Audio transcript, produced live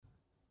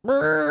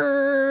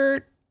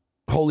Holy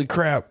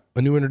crap,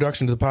 a new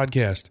introduction to the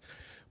podcast.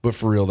 But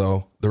for real,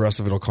 though, the rest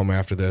of it will come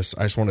after this.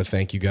 I just want to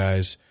thank you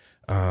guys.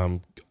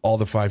 All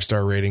the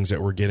 5-star ratings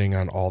that we're getting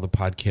on all the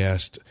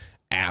podcast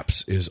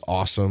apps is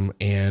awesome,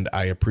 and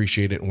I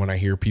appreciate it when I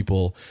hear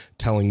people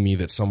telling me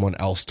that someone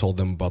else told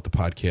them about the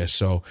podcast.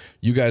 So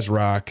you guys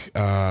rock.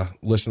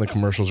 Listen to the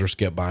commercials or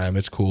skip by them.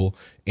 It's cool,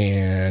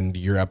 and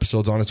your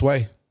episode's on its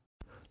way.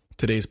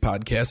 Today's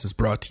podcast is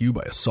brought to you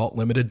by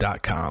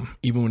AssaultLimited.com.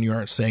 Even when you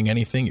aren't saying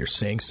anything, you're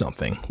saying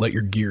something. Let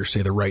your gear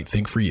say the right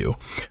thing for you.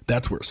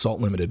 That's where Assault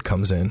Limited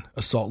comes in.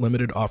 Assault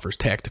Limited offers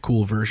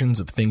tactical versions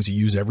of things you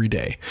use every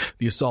day.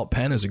 The Assault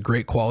Pen is a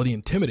great quality,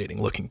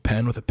 intimidating-looking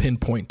pen with a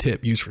pinpoint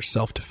tip used for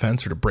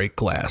self-defense or to break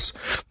glass.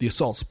 The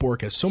Assault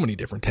Spork has so many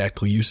different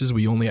tactical uses,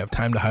 we only have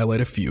time to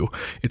highlight a few.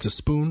 It's a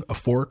spoon, a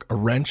fork, a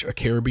wrench, a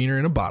carabiner,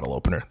 and a bottle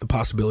opener. The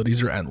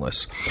possibilities are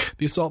endless.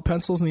 The Assault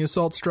Pencils and the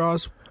Assault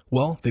Straws,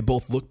 well, they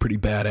both look pretty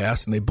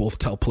badass, and they both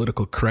tell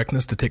political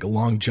correctness to take a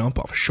long jump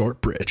off a short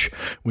bridge.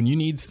 When you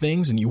need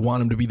things and you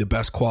want them to be the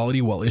best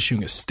quality while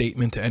issuing a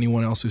statement to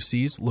anyone else who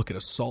sees, look at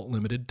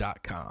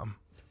AssaultLimited.com.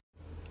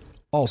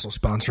 Also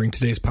sponsoring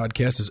today's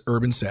podcast is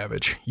Urban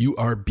Savage,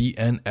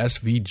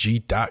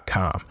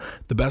 URBNSVG.com.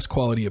 The best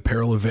quality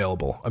apparel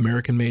available.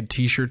 American-made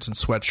t-shirts and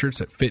sweatshirts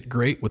that fit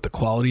great with the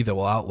quality that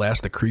will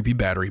outlast the creepy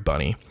battery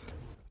bunny.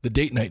 The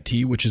Date Night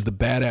Tee, which is the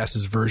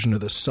badasses version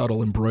of the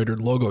subtle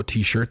embroidered logo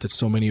t-shirt that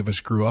so many of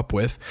us grew up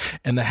with.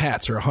 And the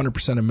hats are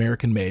 100%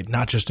 American-made,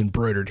 not just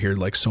embroidered here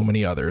like so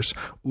many others.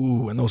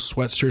 Ooh, and those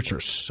sweatshirts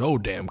are so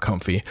damn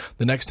comfy.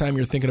 The next time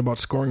you're thinking about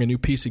scoring a new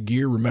piece of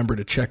gear, remember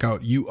to check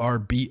out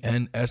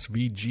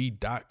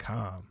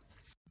URBNSVG.com.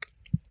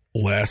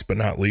 Last but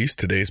not least,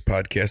 today's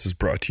podcast is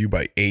brought to you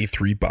by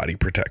A3 Body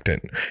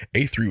Protectant.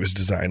 A3 was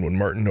designed when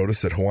Martin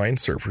noticed that Hawaiian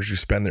surfers who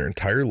spend their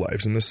entire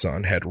lives in the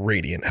sun had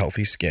radiant,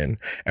 healthy skin.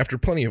 After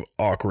plenty of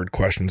awkward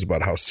questions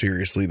about how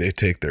seriously they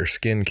take their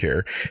skin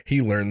care, he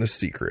learned the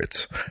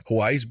secrets.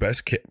 Hawaii's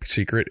best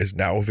secret is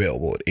now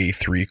available at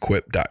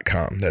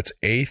A3Quip.com. That's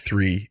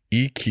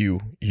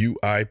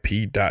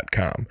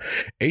A3EQUIP.com.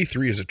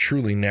 A3 is a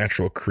truly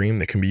natural cream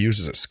that can be used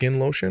as a skin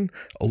lotion,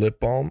 a lip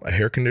balm, a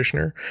hair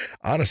conditioner,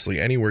 honestly,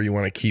 anywhere you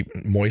want to keep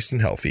moist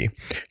and healthy.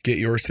 Get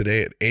yours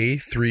today at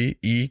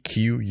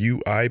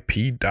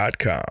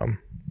A3EQUIP.com.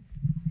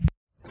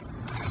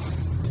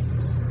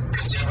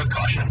 Proceed with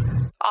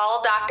caution.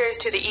 All doctors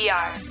to the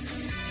ER.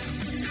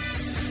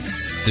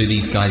 Do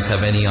these guys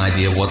have any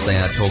idea what they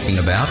are talking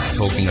about?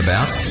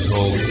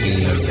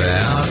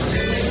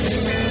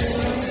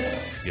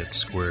 Get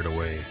squared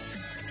away.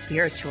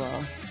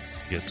 Spiritual.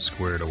 Get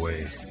squared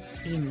away.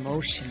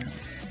 Emotional.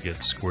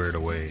 Get squared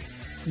away.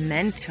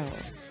 Mental.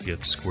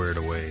 Get squared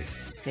away.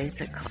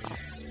 Physical.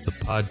 The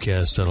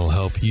podcast that'll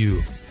help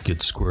you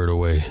get squared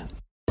away.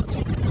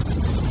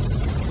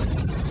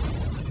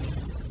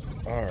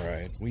 All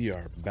right, we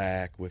are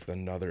back with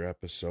another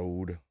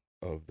episode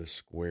of the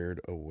Squared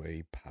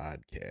Away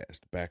podcast.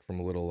 Back from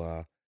a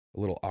little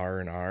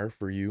R&R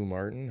for you,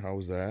 Martin. How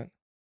was that?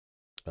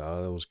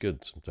 That was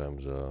good.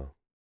 Sometimes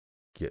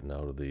getting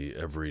out of the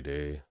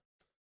everyday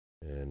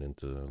and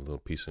into a little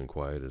peace and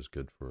quiet is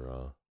good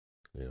for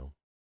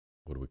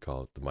what do we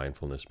call it? The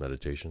mindfulness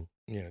meditation.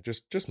 Yeah,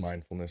 just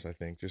mindfulness, I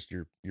think. Just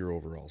your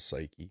overall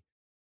psyche.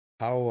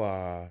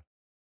 How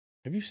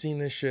have you seen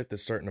this shit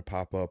that's starting to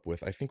pop up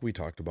with, I think we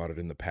talked about it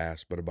in the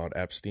past, but about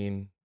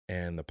Epstein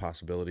and the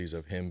possibilities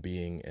of him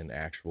being an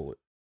actual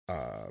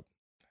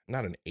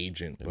not an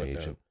agent, but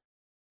agent.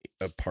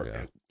 A part.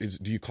 Yeah.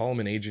 Do you call them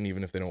an agent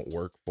even if they don't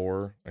work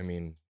for? I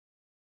mean,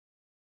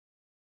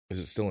 is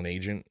it still an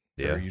agent?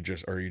 Yeah. Or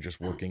are you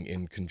just working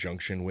in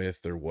conjunction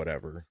with or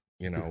whatever?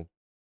 You know.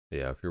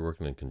 Yeah, if you're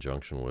working in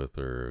conjunction with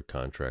or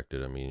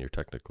contracted, I mean, you're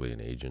technically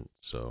an agent.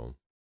 So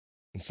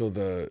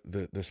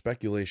the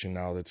speculation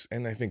now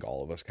and I think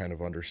all of us kind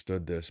of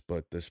understood this,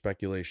 but the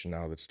speculation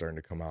now that's starting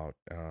to come out,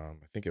 I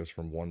think it was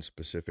from one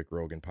specific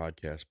Rogan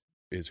podcast,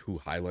 is who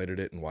highlighted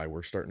it and why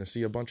we're starting to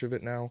see a bunch of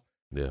it now.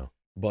 Yeah.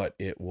 But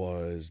it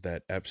was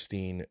that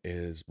Epstein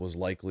was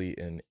likely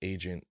an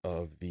agent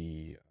of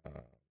the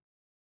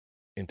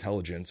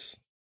intelligence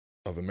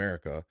of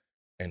America,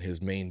 and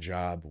his main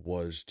job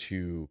was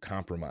to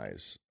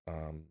compromise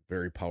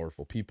very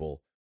powerful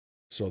people,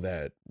 so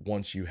that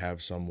once you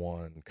have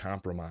someone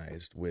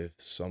compromised with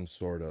some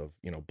sort of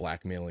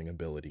blackmailing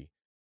ability,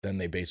 then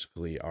they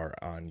basically are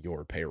on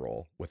your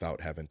payroll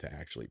without having to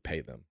actually pay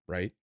them,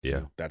 right?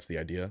 Yeah. That's the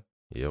idea.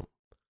 Yep.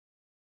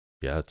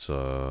 Yeah, it's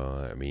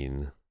I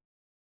mean,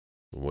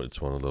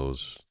 it's one of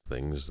those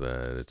things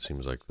that it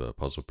seems like the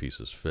puzzle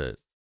pieces fit,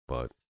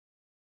 but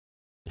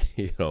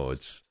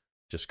it's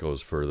just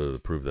goes further to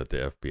prove that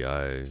the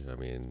FBI, I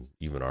mean,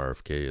 even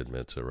RFK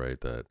admits it,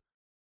 right, that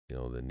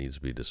that needs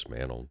to be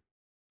dismantled.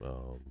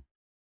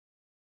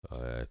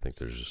 I think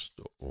there's just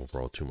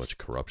overall too much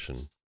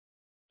corruption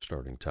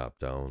starting top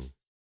down.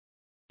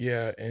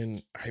 Yeah,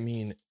 and I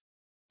mean,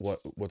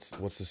 what's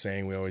the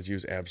saying we always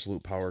use?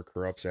 Absolute power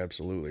corrupts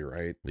absolutely,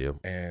 right? Yep.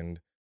 And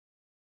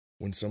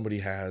when somebody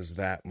has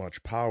that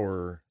much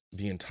power,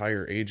 the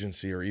entire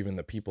agency, or even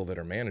the people that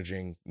are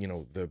managing,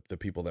 the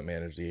people that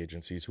manage the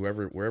agencies,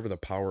 wherever the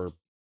power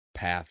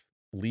path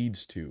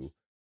leads to,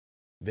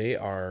 they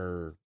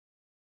are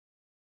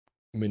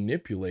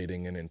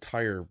manipulating an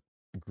entire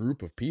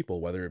group of people,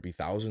 whether it be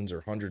thousands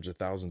or hundreds of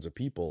thousands of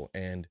people.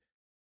 And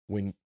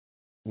when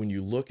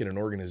you look at an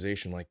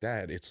organization like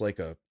that, it's like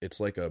a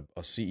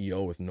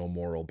CEO with no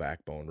moral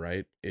backbone,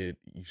 right?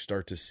 You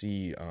start to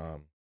see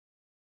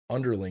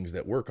underlings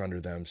that work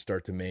under them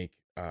start to make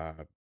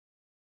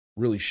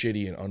really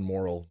shitty and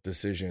unmoral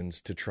decisions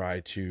to try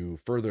to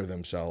further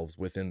themselves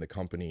within the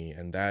company,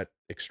 and that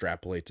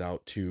extrapolates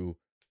out to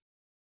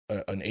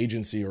an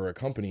agency or a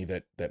company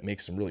that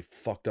makes some really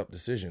fucked up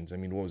decisions. I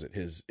mean, what was it?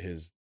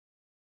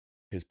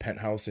 His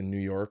penthouse in New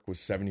York was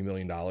 $70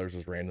 million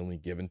was randomly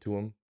given to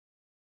him.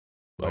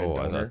 Oh,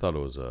 I thought it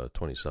was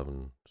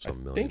 27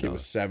 some million. I think it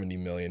was 70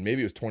 million.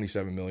 Maybe it was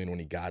 27 million when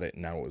he got it,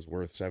 and now it was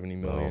worth 70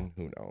 million.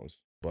 Oh, who knows?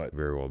 But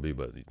very well be,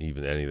 but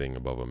even anything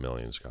above $1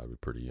 million's got to be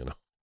pretty,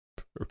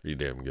 pretty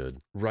damn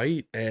good.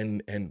 Right.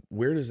 And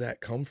where does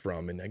that come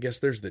from? And I guess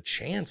there's the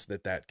chance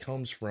that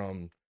comes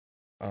from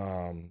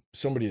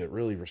somebody that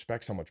really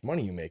respects how much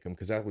money you make him,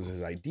 because that was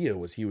his idea.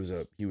 Was he was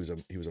a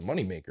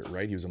money maker,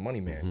 right? He was a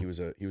money man.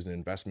 Mm-hmm. He was an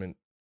investment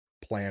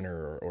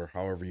planner, or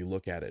however you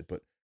look at it.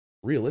 But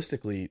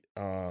realistically,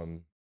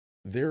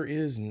 there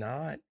is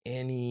not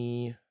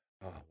any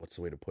what's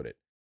the way to put it?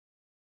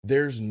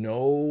 There's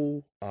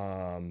no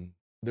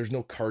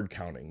card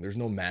counting. There's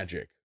no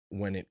magic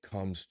when it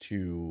comes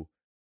to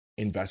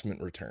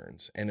investment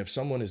returns. And if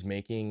someone is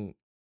making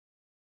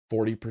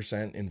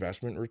 40%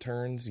 investment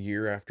returns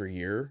year after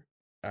year,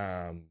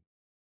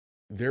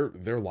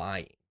 they're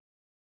lying.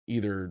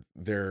 Either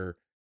they're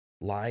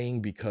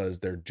lying because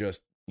they're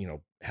just,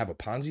 have a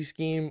Ponzi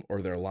scheme,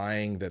 or they're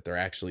lying that they're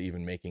actually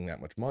even making that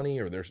much money,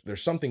 or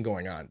there's something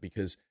going on,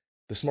 because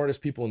the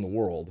smartest people in the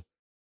world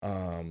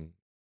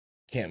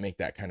can't make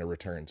that kind of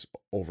returns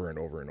over and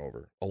over and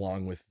over,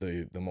 along with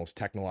the most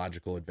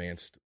technological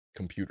advanced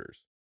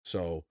computers.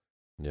 So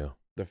yeah,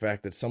 the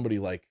fact that somebody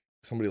like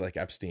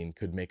Epstein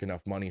could make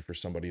enough money for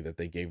somebody that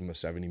they gave him a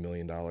 $70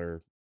 million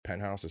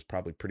penthouse is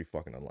probably pretty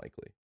fucking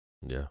unlikely.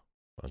 Yeah.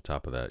 On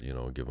top of that,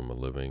 give him a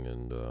living,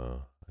 and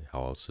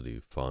how else did he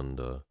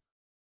fund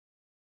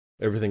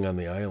everything on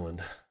the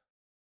island?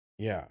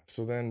 Yeah.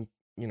 So then,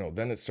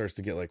 then it starts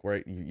to get like,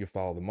 right, you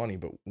follow the money.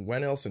 But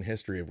when else in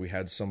history have we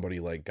had somebody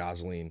like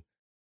Ghislaine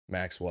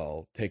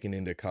Maxwell taken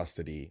into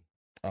custody,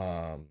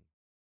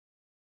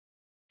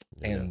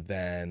 and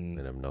then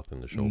and have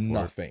nothing to show for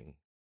nothing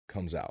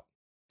comes out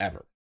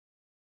ever?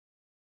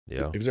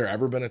 Yeah. Has there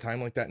ever been a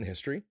time like that in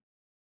history?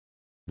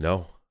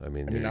 No. I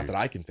mean, not that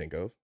I can think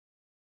of.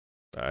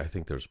 I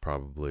think there's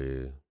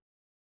probably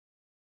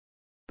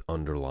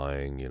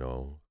underlying,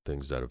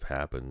 things that have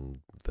happened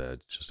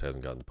that just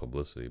hasn't gotten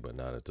publicity, but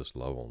not at this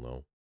level,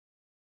 no.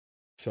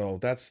 So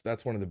that's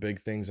one of the big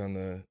things on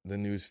the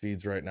news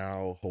feeds right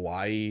now.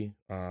 Hawaii,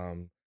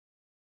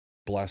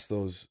 bless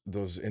those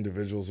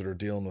individuals that are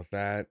dealing with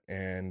that,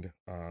 and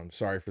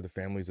sorry for the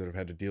families that have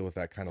had to deal with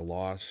that kind of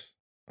loss.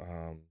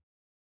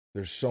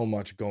 There's so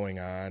much going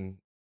on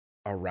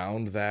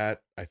around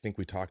that. I think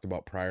we talked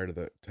about prior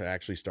to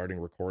actually starting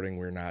recording.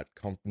 We're not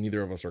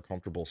neither of us are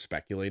comfortable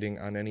speculating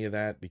on any of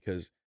that,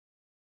 because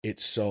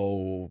it's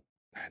so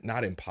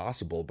not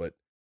impossible, but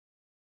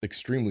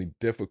extremely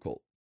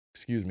difficult,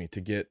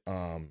 to get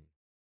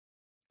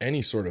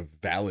any sort of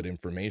valid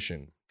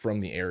information from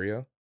the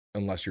area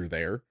unless you're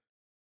there.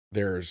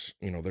 There's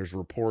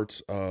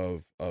reports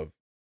of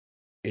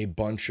a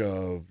bunch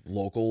of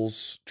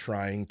locals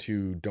trying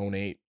to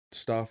donate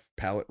stuff,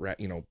 pallet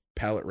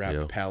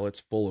wrapped pallets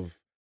full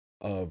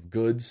of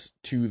goods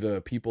to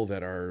the people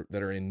that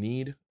are in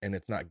need, and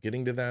it's not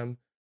getting to them.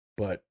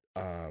 But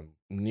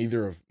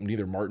neither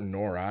Martin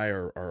nor I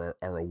are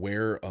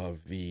aware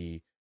of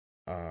the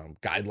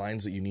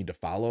guidelines that you need to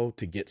follow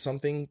to get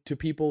something to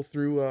people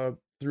through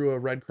a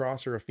Red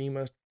Cross or a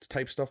FEMA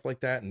type stuff like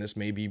that. And this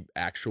may be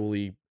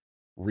actually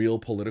real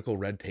political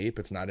red tape.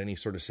 It's not any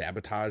sort of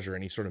sabotage or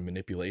any sort of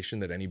manipulation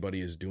that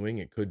anybody is doing.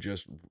 It could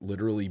just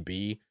literally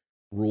be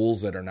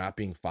rules that are not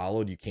being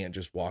followed. You can't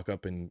just walk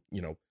up and,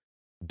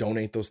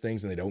 donate those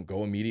things and they don't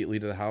go immediately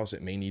to the house.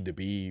 It may need to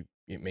be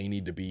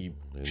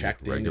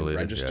checked in and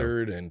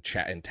registered and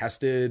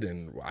tested.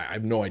 And I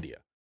have no idea.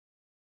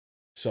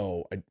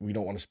 So we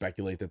don't want to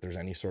speculate that there's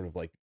any sort of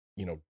like,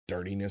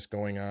 dirtiness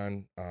going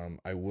on.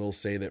 I will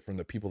say that from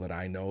the people that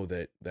I know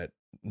that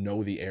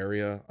know the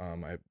area,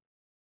 I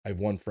have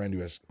one friend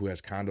who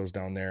has condos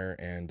down there,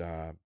 and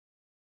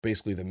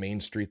basically the main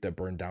street that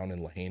burned down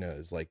in Lahaina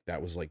is like,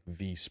 that was like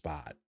the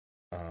spot.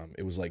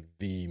 It was like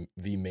the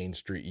main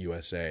street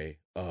USA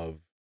of,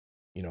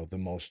 the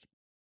most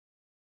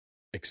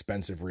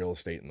expensive real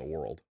estate in the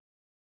world,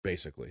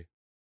 basically.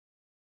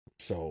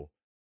 So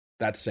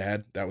that's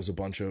sad. That was a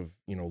bunch of,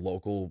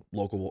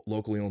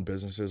 locally owned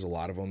businesses, a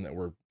lot of them that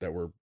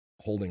were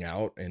holding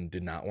out and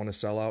did not want to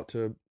sell out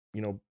to,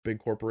 big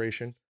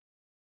corporation.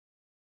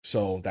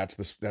 So that's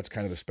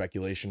kind of the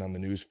speculation on the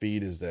news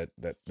feed, is that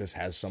this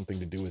has something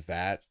to do with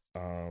that.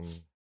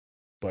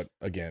 But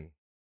again,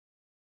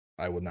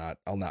 I'll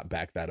not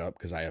back that up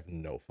because I have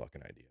no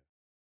fucking idea.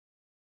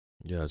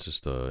 Yeah, it's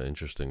just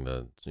interesting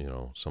that,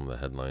 some of the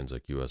headlines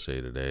like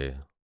USA Today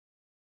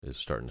is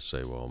starting to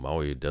say, well,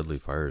 Maui deadly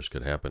fires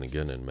could happen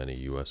again in many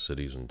U.S.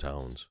 cities and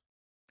towns.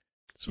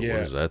 So Yeah.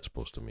 what is that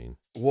supposed to mean?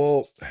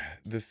 Well,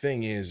 the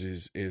thing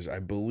is I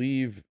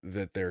believe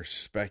that they're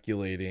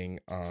speculating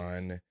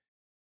on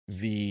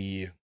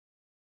the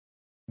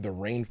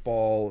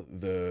rainfall,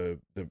 the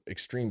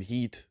extreme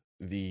heat,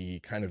 the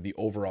kind of the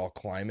overall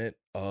climate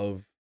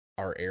of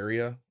our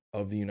area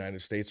of the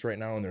United States right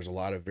now, and there's a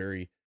lot of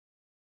very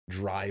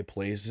dry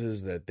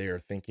places that they are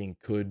thinking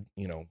could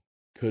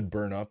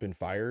burn up in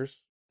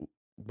fires.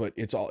 But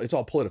it's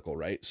all political,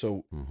 right?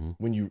 So Mm-hmm.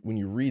 when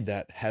you read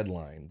that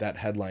headline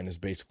is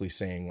basically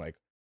saying, like,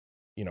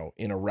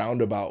 in a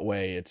roundabout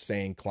way, it's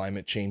saying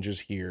climate change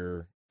is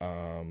here.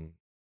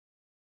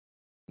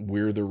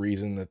 We're the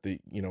reason that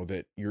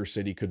that your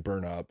city could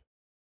burn up.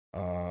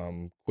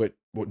 Quit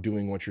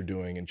doing what you're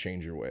doing and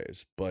change your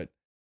ways. But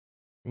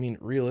I mean,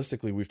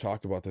 realistically, we've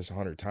talked about this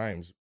 100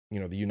 times.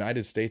 The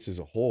United States as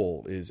a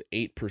whole is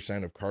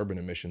 8% of carbon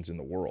emissions in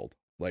the world.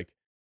 Like,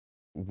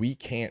 we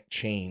can't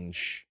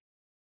change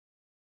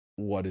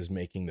what is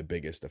making the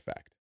biggest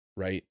effect,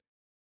 right?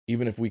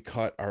 Even if we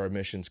cut our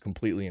emissions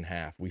completely in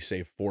half, we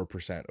save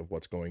 4% of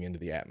what's going into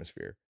the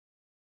atmosphere.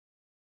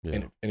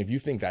 Yeah. And if you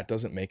think that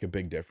doesn't make a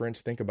big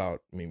difference, think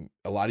about, I mean,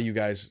 a lot of you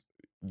guys,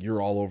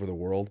 you're all over the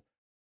world,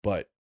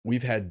 but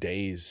we've had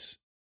days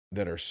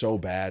that are so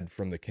bad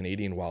from the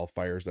Canadian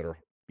wildfires that are,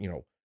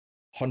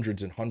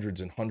 hundreds and hundreds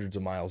and hundreds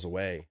of miles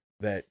away,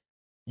 that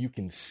you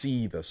can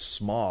see the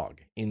smog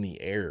in the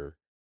air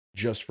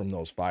just from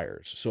those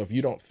fires. So if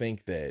you don't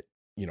think that,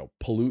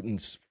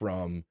 pollutants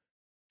from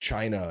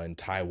China and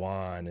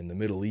Taiwan and the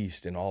Middle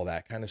East and all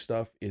that kind of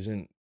stuff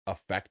isn't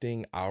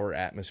affecting our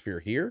atmosphere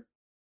here,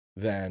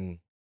 then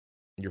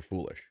you're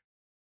foolish.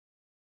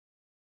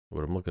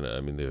 What I'm looking at,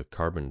 I mean, the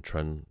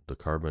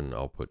carbon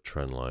output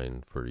trend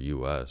line for the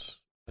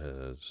U.S.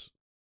 is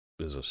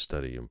a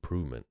steady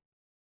improvement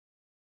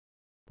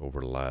over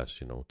the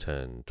last,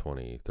 10,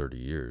 20, 30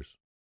 years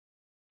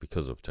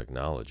because of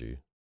technology.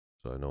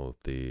 So I know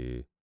if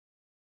the,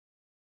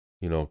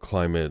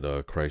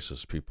 climate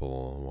crisis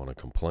people want to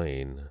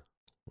complain,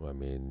 I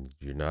mean,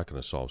 you're not going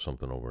to solve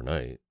something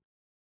overnight.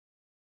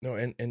 No,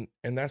 and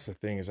that's the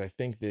thing, is I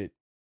think that,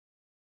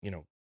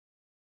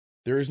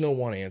 there is no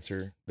one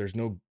answer. There's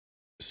no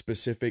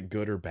specific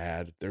good or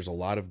bad. There's a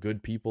lot of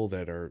good people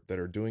that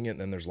are doing it, and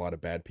then there's a lot of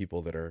bad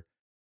people that are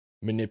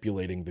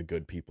manipulating the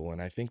good people.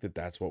 And I think that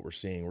that's what we're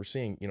seeing. We're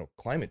seeing,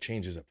 climate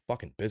change is a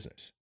fucking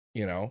business.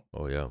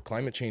 Oh, yeah.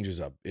 Climate change is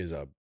a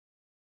 $1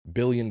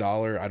 billion,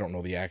 I don't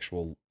know the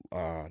actual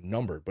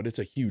number, but it's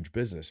a huge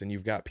business. And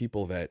you've got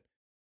people that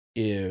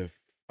if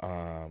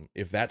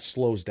that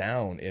slows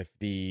down, if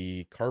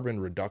the carbon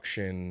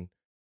reduction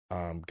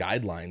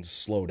guidelines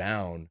slow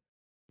down,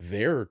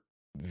 their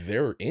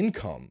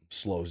income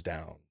slows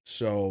down.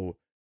 So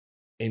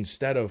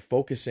instead of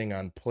focusing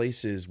on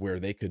places where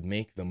they could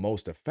make the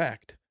most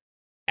effect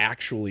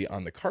actually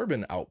on the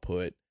carbon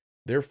output,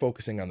 they're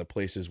focusing on the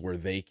places where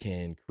they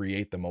can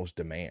create the most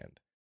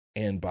demand.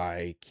 And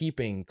by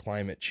keeping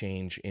climate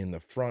change in the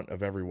front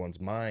of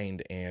everyone's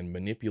mind and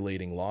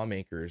manipulating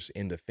lawmakers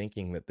into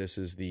thinking that this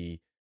is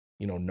the,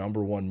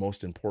 number one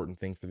most important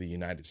thing for the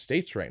United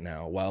States right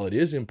now, while it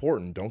is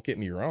important, don't get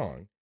me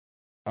wrong,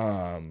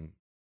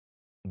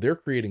 they're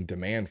creating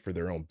demand for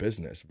their own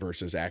business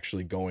versus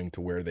actually going to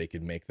where they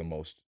could make the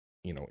most,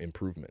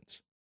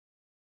 improvements.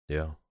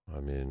 Yeah. I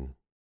mean,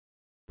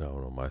 I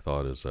don't know. My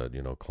thought is that,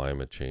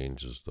 climate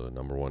change is the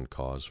number one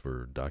cause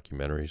for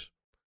documentaries.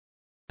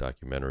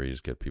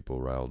 Documentaries get people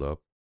riled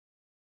up.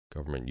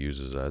 Government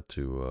uses that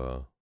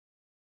to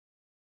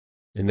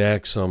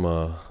enact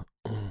some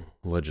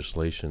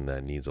legislation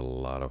that needs a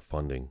lot of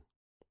funding.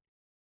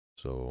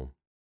 So,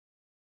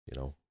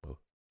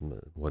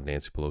 what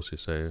Nancy Pelosi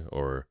say,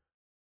 or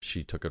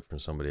she took it from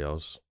somebody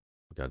else.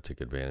 We got to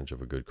take advantage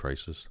of a good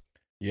crisis.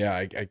 Yeah,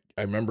 I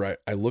remember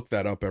I look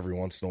that up every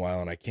once in a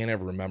while, and I can't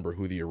ever remember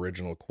who the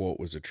original quote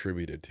was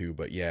attributed to,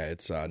 but yeah,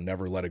 it's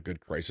never let a good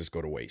crisis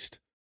go to waste,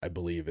 I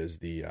believe is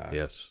the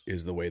Yes.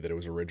 is the way that it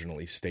was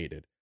originally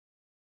stated.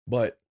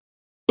 But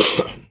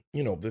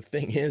the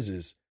thing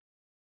is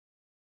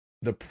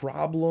the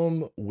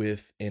problem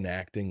with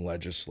enacting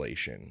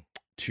legislation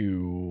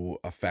to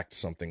affect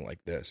something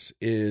like this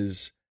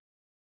is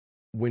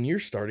when you're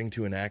starting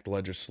to enact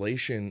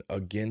legislation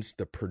against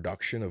the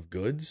production of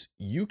goods,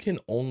 you can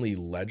only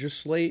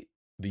legislate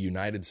the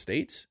United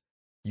States.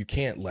 You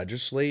can't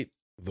legislate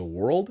the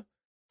world.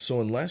 So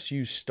unless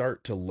you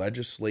start to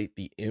legislate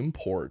the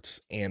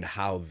imports and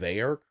how they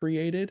are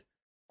created,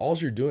 all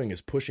you're doing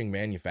is pushing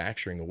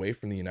manufacturing away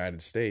from the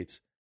United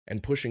States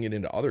and pushing it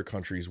into other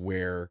countries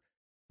where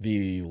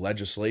the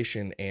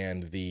legislation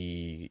and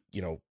the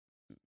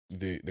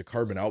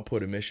carbon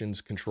output emissions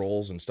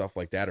controls and stuff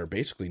like that are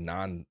basically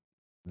not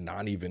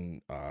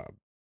even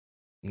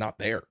not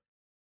there.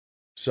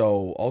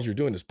 So all you're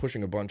doing is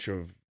pushing a bunch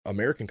of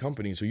American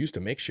companies who used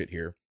to make shit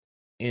here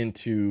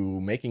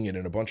into making it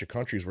in a bunch of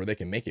countries where they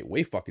can make it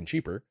way fucking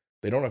cheaper.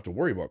 They don't have to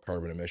worry about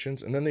carbon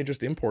emissions, and then they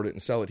just import it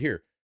and sell it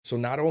here. So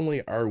not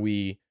only are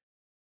we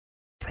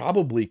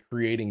probably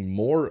creating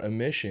more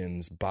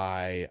emissions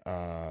by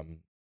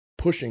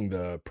pushing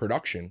the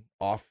production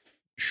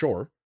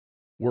offshore,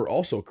 we're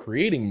also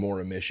creating more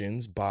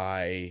emissions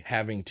by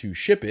having to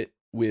ship it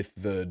with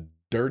the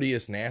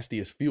dirtiest,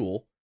 nastiest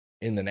fuel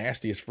in the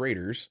nastiest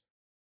freighters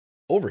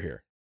over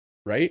here,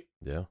 right?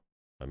 Yeah.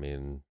 I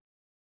mean,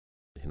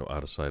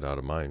 out of sight, out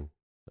of mind.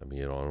 I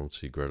mean, I don't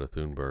see Greta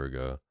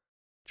Thunberg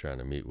trying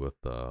to meet with,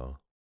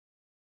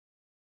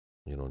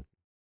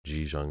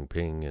 Xi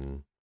Jinping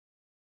and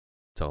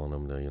telling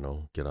him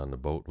to, get on the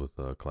boat with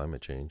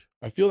climate change.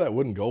 I feel that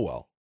wouldn't go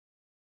well.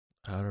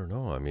 I don't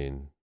know. I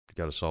mean, you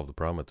got to solve the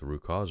problem at the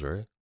root cause,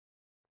 right?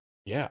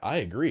 Yeah, I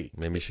agree.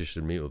 Maybe she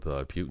should meet with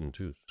Putin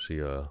too.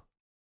 See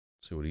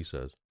what he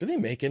says. Do they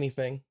make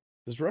anything?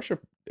 Does Russia,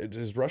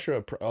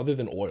 other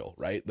than oil,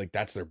 right? Like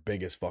that's their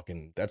biggest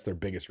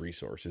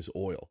resource is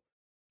oil.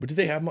 But do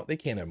they have, they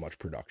can't have much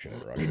production in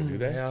Russia, do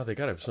they? Yeah, they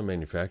got to have some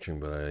manufacturing,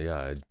 but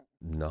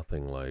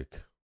nothing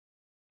like,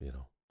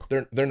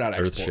 They're not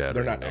earth-shattering,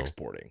 they're not no.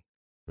 exporting.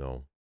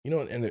 No.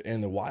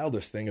 And the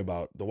wildest thing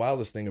about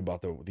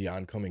the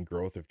oncoming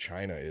growth of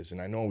China is, and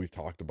I know we've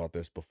talked about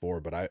this before,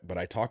 but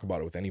I talk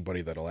about it with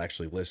anybody that'll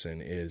actually listen,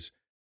 is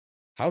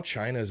how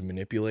China is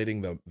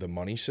manipulating the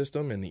money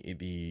system and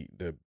the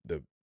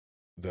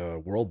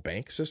World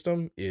Bank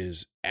system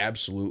is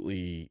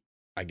absolutely,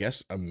 I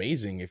guess,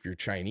 amazing if you're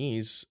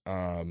Chinese,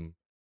 and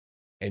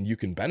you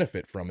can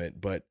benefit from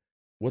it. But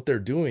what they're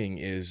doing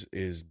is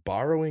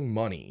borrowing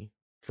money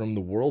from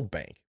the World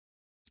Bank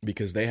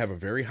because they have a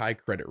very high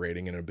credit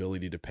rating and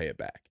ability to pay it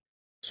back.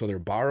 So they're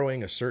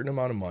borrowing a certain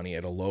amount of money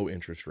at a low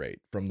interest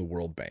rate from the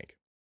World Bank.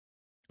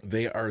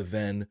 They are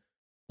then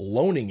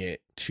loaning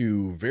it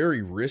to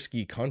very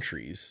risky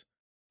countries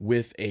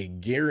with a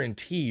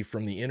guarantee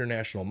from the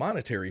International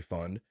Monetary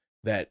Fund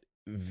that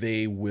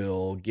they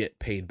will get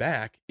paid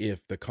back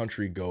if the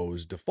country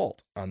goes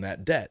default on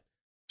that debt.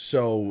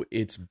 So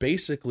it's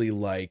basically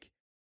like,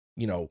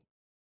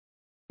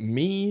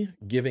 me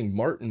giving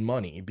Martin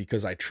money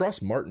because I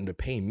trust Martin to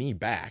pay me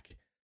back,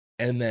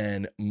 and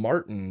then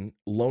Martin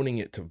loaning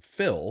it to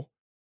Phil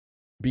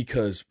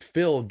because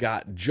Phil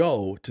got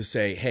Joe to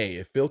say, hey,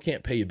 if Phil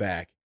can't pay you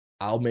back,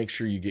 I'll make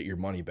sure you get your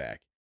money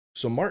back.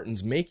 So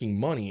Martin's making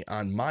money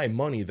on my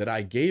money that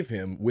I gave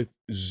him with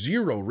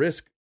zero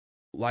risk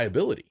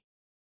liability.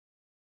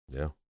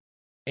 Yeah.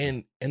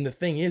 And the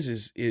thing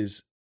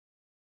is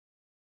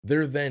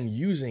they're then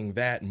using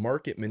that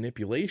market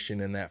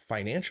manipulation and that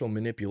financial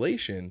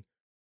manipulation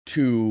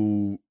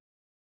to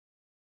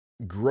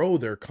grow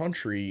their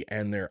country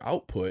and their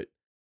output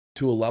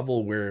to a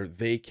level where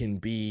they can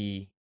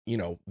be,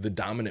 the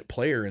dominant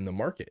player in the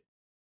market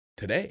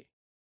today.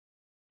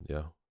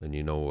 Yeah. And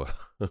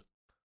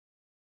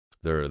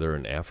they're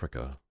in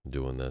Africa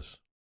doing this.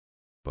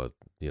 But,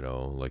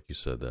 like you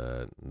said,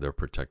 that they're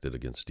protected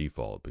against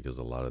default because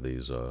a lot of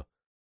these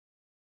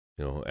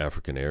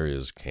African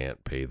areas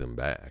can't pay them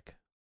back.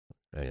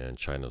 And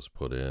China's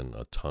put in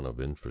a ton of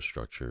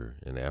infrastructure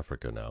in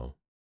Africa now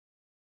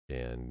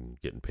and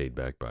getting paid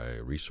back by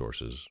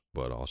resources,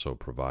 but also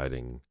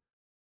providing,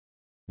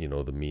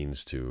 the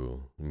means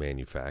to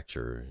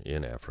manufacture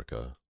in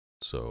Africa.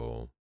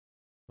 So,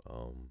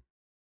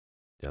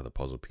 the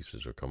puzzle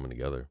pieces are coming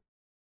together.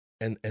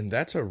 And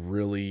that's a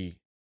really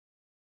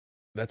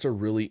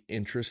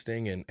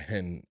interesting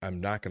and I'm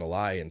not going to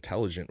lie,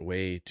 intelligent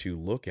way to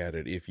look at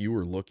it. If you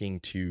were looking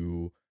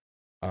to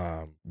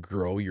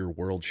grow your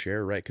world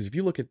share, right? Because if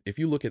you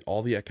look at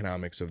all the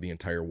economics of the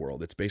entire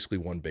world, it's basically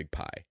one big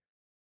pie,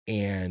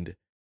 and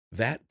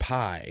that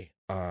pie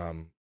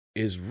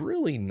is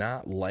really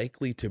not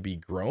likely to be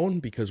grown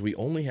because we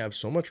only have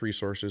so much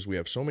resources, we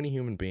have so many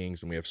human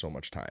beings, and we have so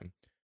much time,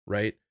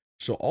 right?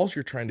 So all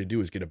you're trying to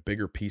do is get a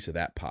bigger piece of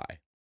that pie.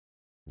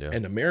 Yeah.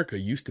 And America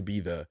used to be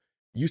the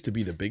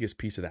biggest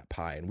piece of that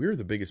pie. And we were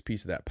the biggest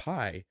piece of that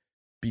pie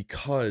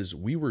because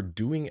we were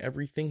doing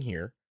everything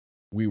here.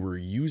 We were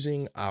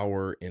using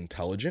our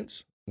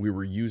intelligence, we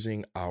were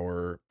using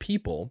our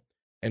people,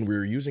 and we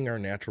were using our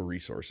natural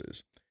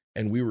resources.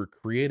 And we were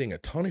creating a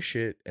ton of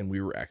shit and we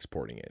were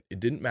exporting it. It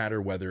didn't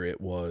matter whether it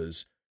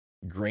was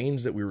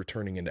grains that we were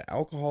turning into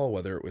alcohol,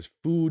 whether it was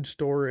food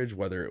storage,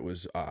 whether it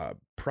was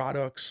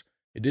products.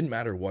 It didn't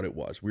matter what it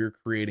was. We were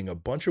creating a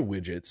bunch of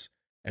widgets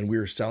and we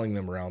were selling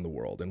them around the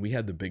world, and we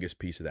had the biggest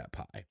piece of that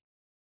pie.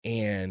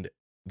 And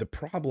the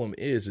problem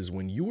is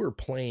when you are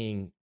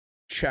playing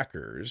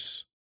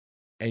checkers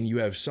and you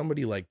have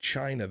somebody like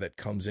China that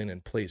comes in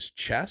and plays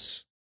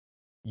chess,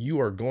 you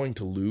are going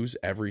to lose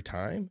every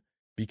time,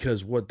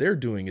 because what they're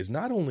doing is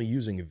not only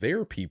using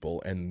their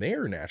people and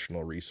their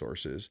national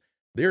resources,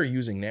 they're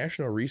using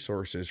national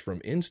resources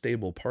from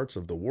unstable parts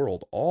of the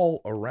world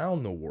all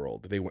around the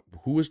world.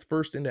 Who was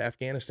first into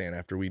Afghanistan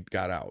after we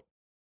got out?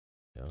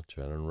 Yeah,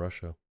 China and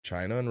Russia.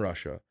 China and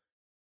Russia.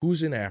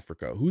 Who's in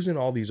Africa? Who's in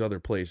all these other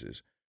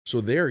places?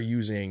 So they're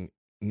using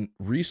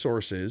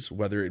resources,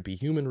 whether it be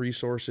human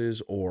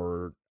resources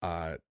or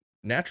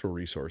natural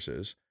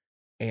resources,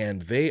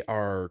 and they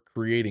are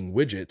creating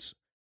widgets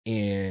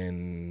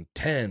in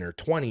 10 or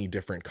 20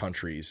 different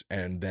countries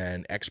and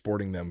then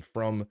exporting them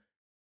from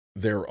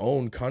their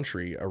own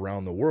country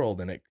around the world,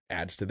 and it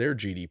adds to their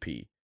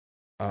GDP.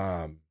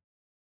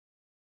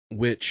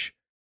 Which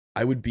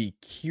I would be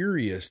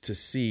curious to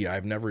see.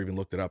 I've never even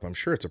looked it up. I'm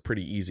sure it's a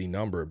pretty easy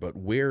number, but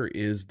where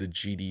is the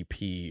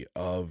GDP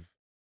of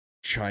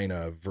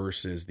China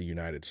versus the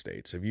United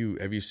States? Have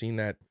you seen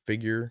that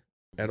figure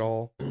at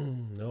all?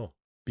 No.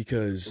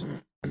 Because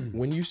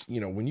when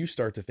you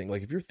start to think,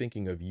 like, if you're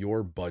thinking of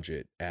your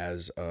budget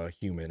as a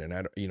human,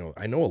 and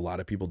I know a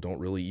lot of people don't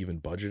really even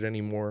budget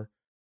anymore.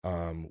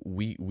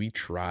 We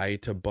try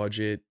to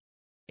budget,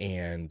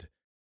 and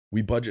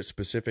we budget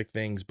specific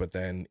things, but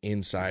then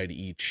inside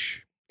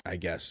each, I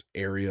guess,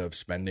 area of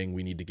spending,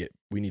 we need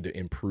to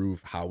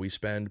improve how we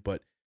spend.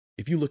 But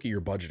if you look at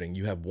your budgeting,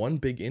 you have one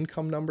big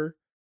income number,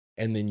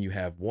 and then you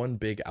have one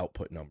big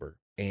output number.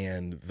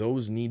 And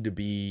those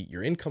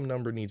your income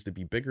number needs to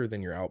be bigger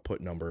than your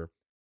output number.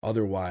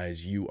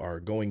 Otherwise, you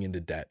are going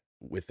into debt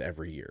with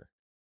every year.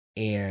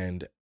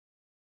 And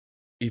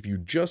if you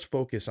just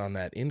focus on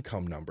that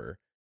income number,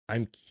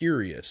 I'm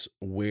curious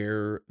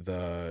where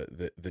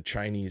the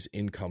Chinese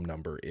income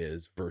number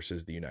is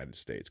versus the United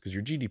States, because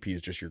your GDP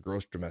is just your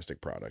gross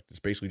domestic product. It's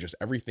basically just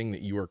everything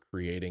that you are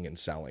creating and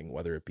selling,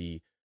 whether it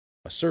be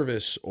a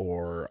service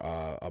or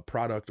a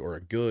product or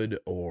a good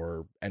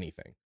or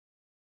anything.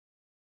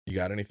 You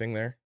got anything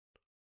there?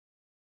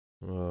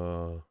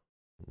 No,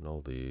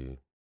 the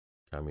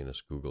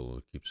communist Google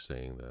keeps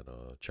saying that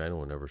China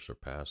will never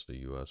surpass the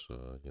U.S.,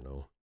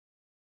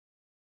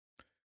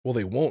 Well,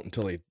 they won't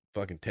until they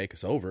fucking take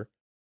us over.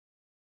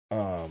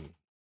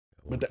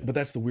 But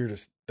that's the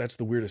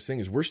weirdest thing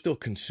is we're still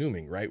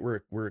consuming, right?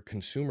 We're a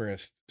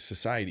consumerist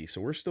society,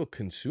 so we're still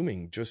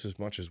consuming just as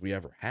much as we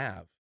ever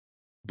have,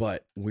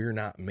 but we're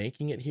not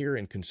making it here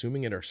and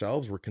consuming it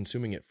ourselves. We're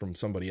consuming it from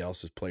somebody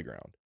else's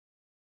playground.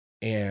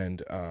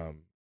 And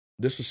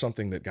this was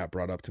something that got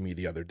brought up to me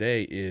the other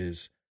day,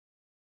 is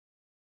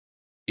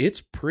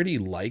it's pretty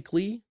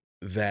likely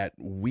that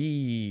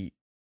we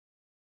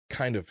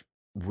kind of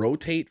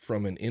rotate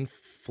from an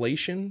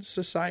inflation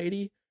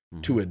society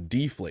to a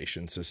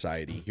deflation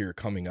society here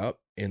coming up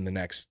in the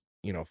next,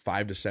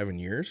 5 to 7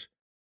 years,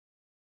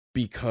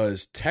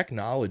 because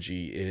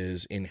technology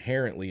is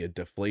inherently a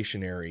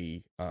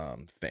deflationary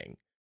thing.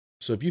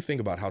 So if you think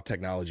about how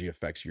technology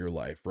affects your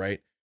life,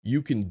 right?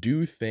 You can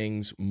do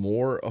things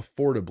more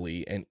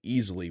affordably and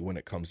easily when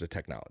it comes to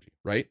technology,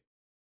 right?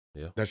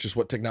 Yeah. That's just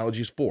what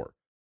technology is for.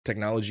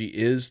 Technology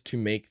is to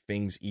make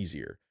things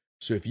easier.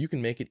 So if you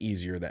can make it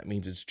easier, that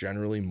means it's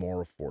generally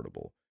more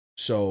affordable.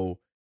 So,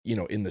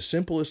 in the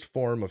simplest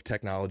form of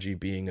technology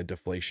being a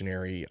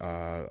deflationary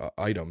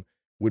item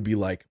would be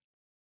like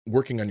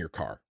working on your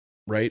car,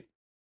 right?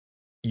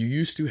 You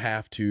used to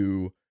have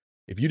to,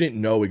 if you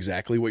didn't know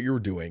exactly what you were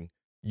doing,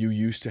 you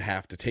used to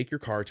have to take your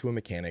car to a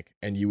mechanic,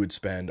 and you would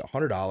spend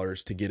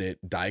 $100 to get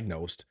it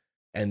diagnosed.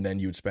 And then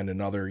you would spend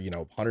another,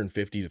 $150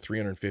 to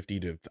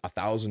 $350 to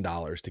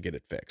 $1,000 to get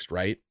it fixed,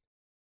 right?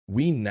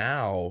 We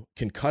now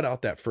can cut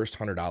out that first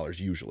 $100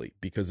 usually,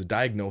 because the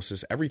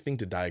diagnosis, everything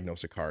to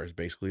diagnose a car is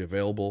basically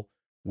available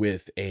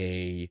with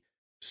a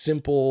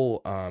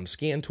simple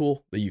scan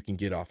tool that you can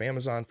get off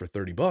Amazon for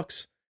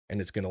 $30, and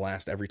it's going to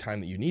last every time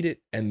that you need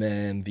it. And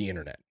then the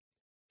internet.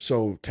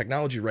 So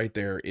technology right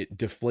there, it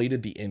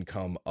deflated the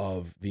income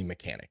of the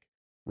mechanic,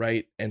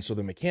 right? And so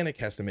the mechanic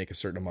has to make a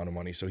certain amount of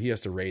money. So he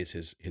has to raise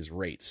his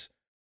rates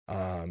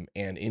and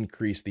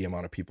increase the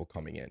amount of people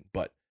coming in.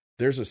 But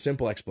there's a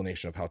simple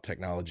explanation of how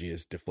technology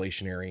is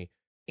deflationary,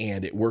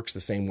 and it works the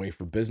same way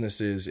for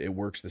businesses. It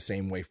works the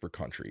same way for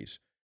countries.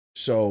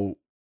 So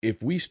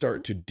if we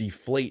start to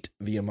deflate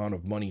the amount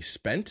of money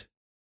spent,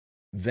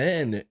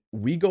 then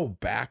we go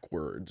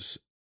backwards,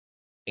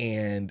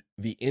 and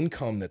the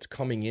income that's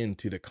coming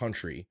into the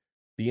country,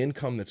 the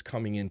income that's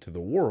coming into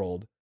the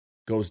world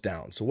goes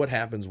down. So what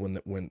happens when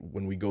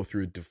we go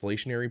through a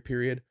deflationary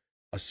period?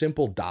 A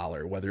simple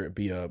dollar, whether it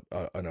be an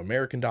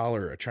American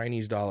dollar or a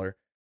Chinese dollar,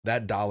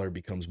 that dollar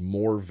becomes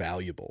more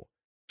valuable.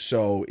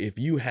 So if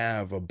you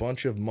have a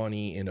bunch of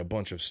money in a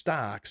bunch of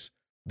stocks,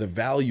 the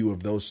value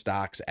of those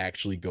stocks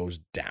actually goes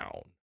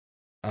down.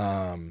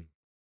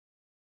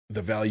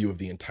 The value of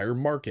the entire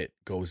market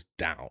goes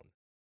down.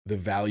 The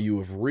value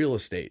of real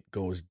estate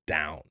goes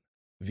down.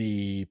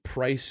 The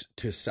price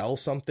to sell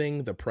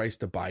something, the price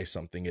to buy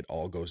something, it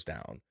all goes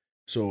down.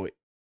 So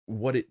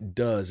what it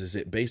does is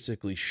it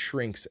basically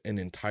shrinks an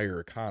entire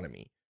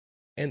economy.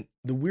 And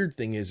the weird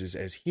thing is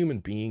as human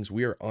beings,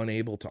 we are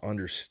unable to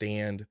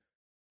understand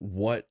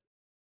what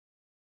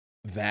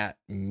that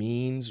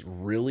means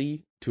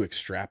really to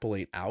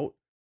extrapolate out.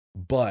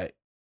 But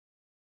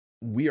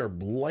we are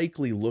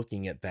likely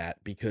looking at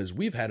that because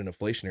we've had an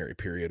inflationary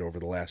period over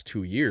the last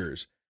 2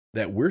 years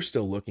that we're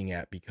still looking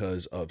at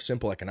because of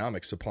simple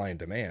economics, supply and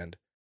demand.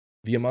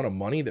 The amount of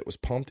money that was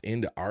pumped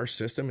into our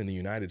system in the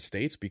United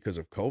States because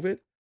of COVID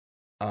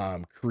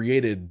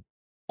created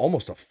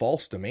almost a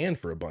false demand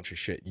for a bunch of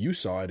shit. You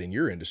saw it in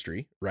your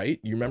industry, right?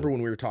 You remember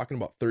when we were talking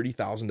about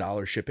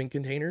 $30,000 shipping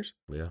containers?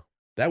 Yeah.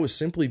 That was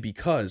simply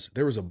because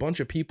there was a bunch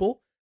of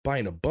people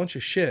buying a bunch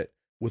of shit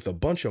with a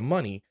bunch of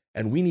money,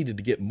 and we needed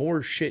to get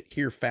more shit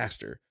here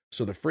faster.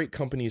 So the freight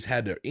companies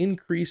had to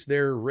increase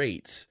their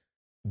rates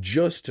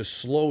just to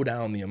slow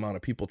down the amount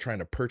of people trying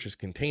to purchase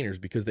containers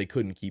because they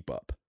couldn't keep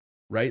up,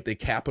 right? They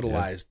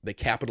capitalized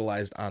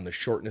on the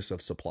shortness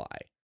of supply.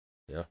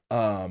 Yeah.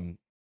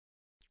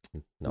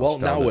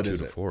 Now what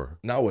is it? 4.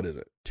 Now what is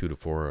it? 2 to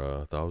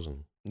 4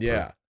 thousand.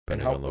 Yeah.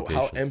 And how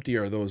location. empty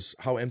are those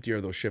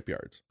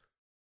shipyards?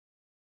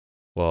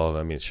 Well,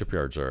 I mean,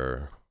 shipyards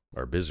are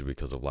busy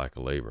because of lack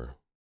of labor,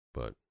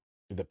 but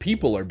The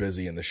people are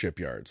busy in the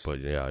shipyards. But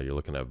yeah, you're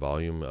looking at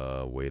volume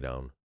way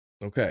down.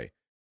 Okay.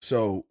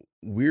 So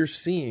we're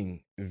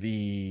seeing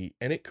and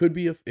it could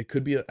be a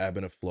ebb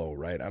and a flow,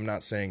 right? I'm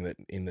not saying that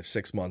in the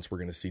 6 months we're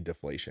going to see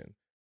deflation,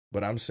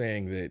 but I'm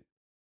saying that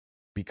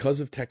because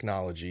of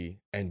technology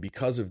and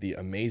because of the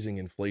amazing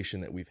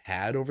inflation that we've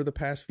had over the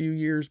past few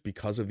years,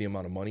 because of the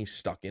amount of money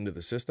stuck into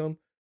the system,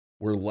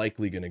 we're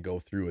likely going to go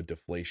through a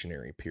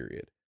deflationary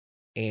period.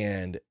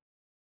 And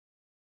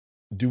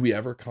do we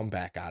ever come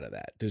back out of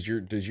that? Does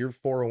your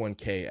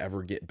 401k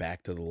ever get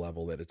back to the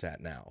level that it's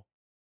at now?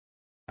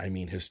 I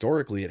mean,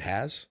 historically it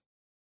has,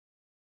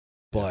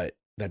 but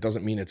that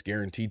doesn't mean it's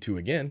guaranteed to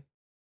again.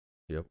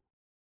 Yep.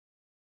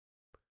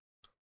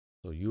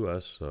 So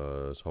U.S.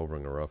 Is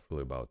hovering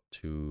roughly about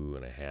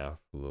 2.5, a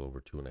little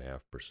over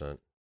 2.5%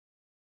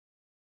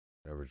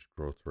 average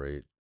growth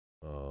rate.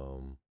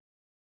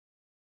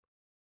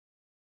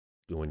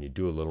 When you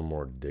do a little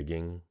more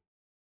digging,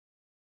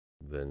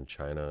 then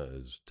China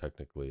is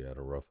technically at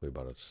roughly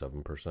about a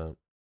 7%.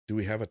 Do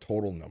we have a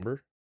total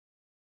number?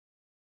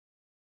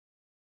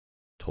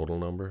 Total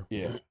number?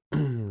 Yeah.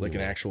 Like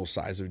an actual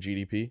size of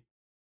GDP?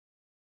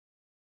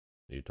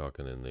 You're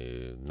talking in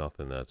the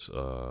nothing that's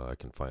I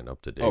can find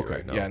up to date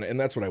right now. Yeah, and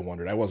that's what I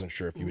wondered. I wasn't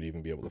sure if you would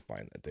even be able to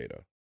find that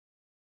data.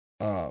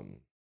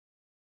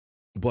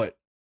 But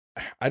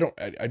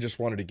I just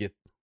wanted to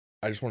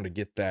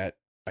get that,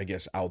 I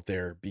guess, out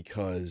there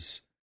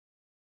because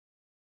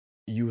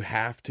you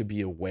have to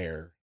be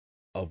aware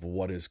of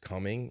what is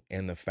coming,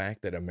 and the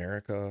fact that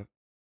America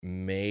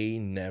may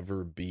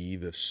never be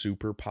the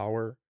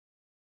superpower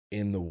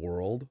in the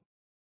world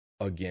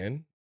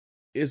again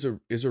is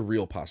a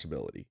real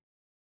possibility.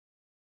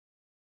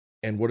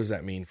 And what does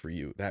that mean for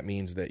you? That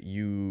means that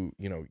you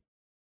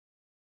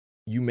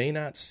may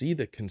not see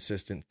the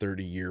consistent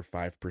 30-year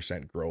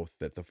 5% growth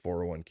that the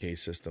 401k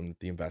system,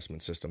 the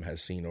investment system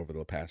has seen over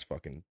the past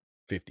fucking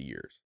 50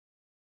 years.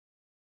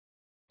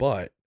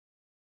 But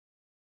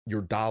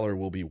your dollar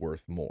will be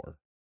worth more.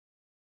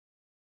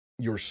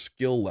 Your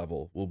skill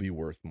level will be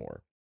worth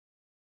more.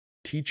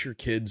 Teach your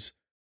kids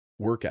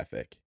work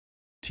ethic.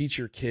 Teach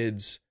your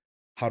kids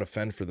how to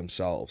fend for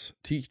themselves.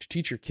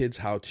 Teach your kids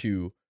how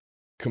to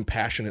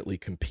compassionately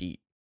compete.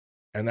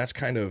 And that's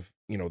kind of,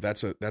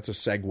 that's a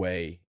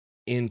segue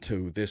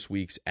into this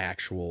week's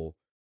actual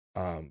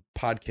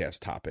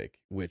podcast topic,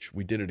 which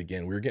we did it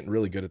again. We were getting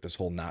really good at this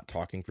whole not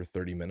talking for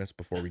 30 minutes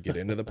before we get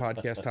into the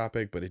podcast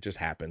topic, but it just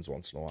happens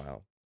once in a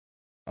while.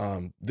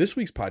 This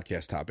week's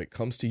podcast topic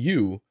comes to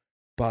you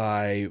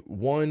by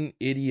one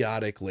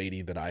idiotic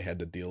lady that I had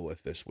to deal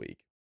with this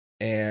week.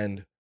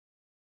 And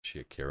she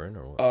a Karen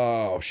or what?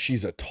 Oh,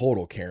 she's a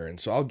total Karen.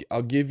 So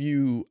I'll give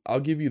you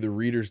the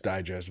Reader's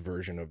Digest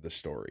version of the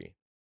story.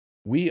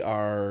 We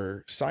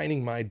are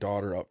signing my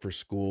daughter up for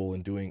school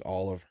and doing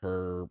all of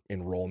her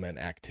enrollment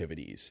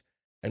activities.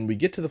 And we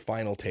get to the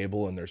final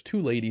table, and there's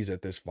two ladies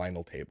at this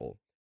final table.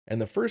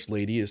 And the first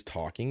lady is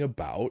talking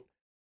about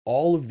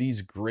all of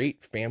these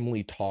great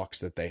family talks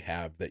that they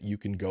have that you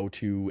can go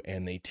to,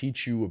 and they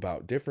teach you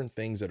about different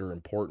things that are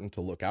important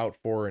to look out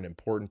for and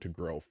important to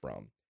grow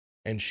from.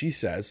 And she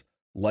says,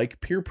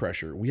 like peer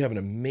pressure, we have an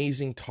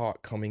amazing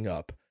talk coming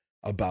up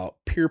about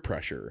peer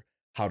pressure,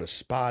 how to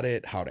spot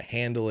it, how to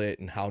handle it,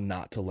 and how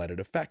not to let it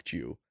affect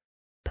you.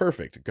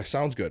 Perfect.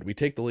 Sounds good. We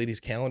take the lady's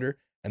calendar,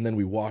 and then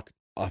we walk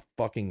a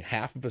fucking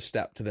half of a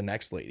step to the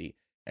next lady.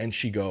 And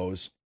she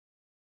goes,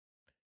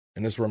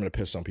 and this is where I'm going to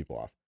piss some people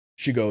off.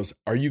 She goes,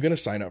 "Are you going to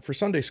sign up for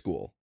Sunday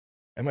school?"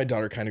 And my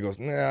daughter kind of goes,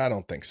 "Nah, I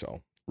don't think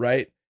so."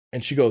 Right?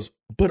 And she goes,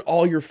 "But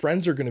all your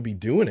friends are going to be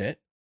doing it."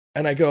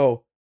 And I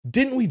go,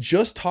 "Didn't we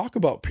just talk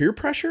about peer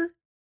pressure?"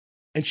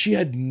 And she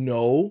had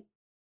no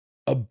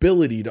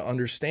ability to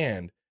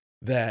understand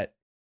that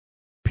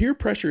peer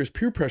pressure is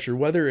peer pressure,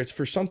 whether it's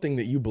for something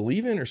that you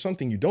believe in or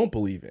something you don't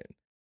believe in.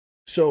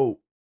 So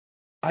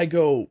I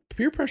go,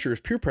 peer pressure is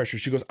peer pressure.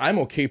 She goes, "I'm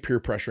okay peer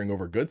pressuring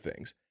over good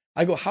things."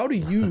 I go, how do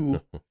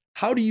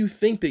you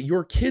think that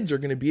your kids are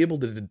going to be able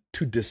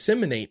to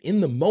disseminate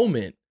in the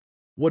moment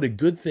what a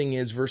good thing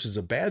is versus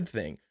a bad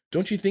thing?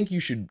 Don't you think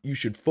you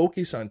should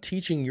focus on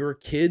teaching your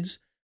kids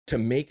to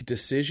make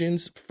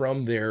decisions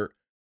from their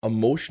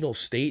emotional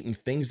state and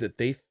things that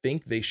they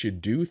think they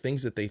should do,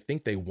 things that they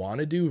think they want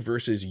to do,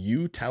 versus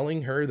you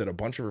telling her that a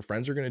bunch of her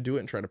friends are going to do it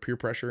and try to peer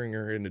pressuring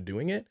her into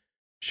doing it?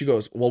 She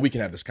goes, "Well, we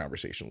can have this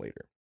conversation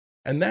later."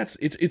 And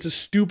it's a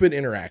stupid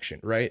interaction,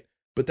 right?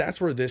 But that's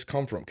where this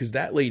come from, because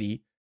that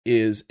lady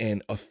is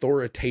an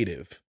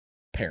authoritative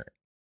parent.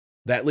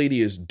 That lady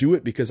is, do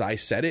it because I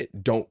said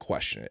it, don't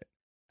question it.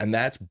 And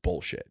that's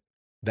bullshit.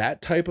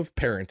 That type of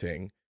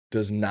parenting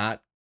does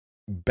not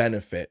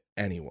benefit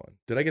anyone.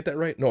 Did I get that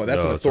right? No,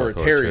 that's an it's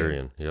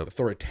authoritarian. Yep.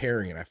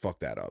 Authoritarian. I fucked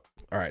that up.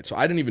 All right. So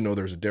I didn't even know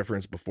there was a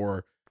difference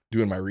before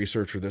doing my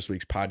research for this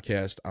week's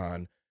podcast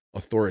on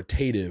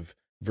authoritative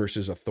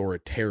versus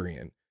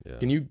authoritarian. Yeah.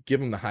 Can you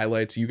give them the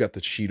highlights? You got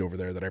the sheet over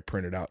there that I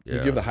printed out. Can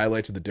you give the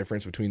highlights of the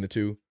difference between the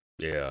two?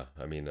 Yeah.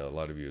 I mean, a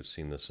lot of you have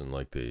seen this in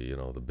like the,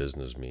 the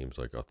business memes,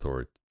 like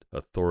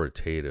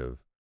authoritative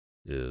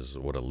is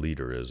what a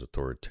leader is.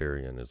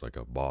 Authoritarian is like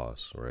a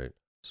boss, right?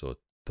 So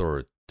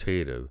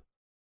authoritative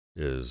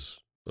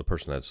is a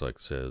person that's like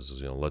says,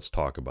 let's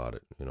talk about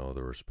it.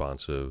 They're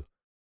responsive.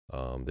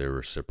 They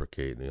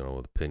reciprocate,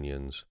 with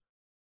opinions.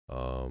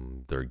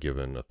 They're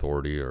given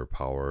authority or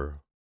power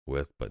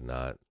with, but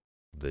not,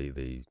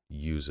 they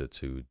use it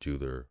to do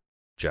their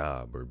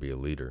job or be a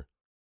leader.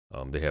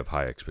 They have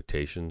high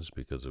expectations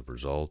because of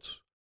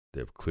results.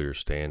 They have clear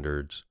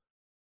standards.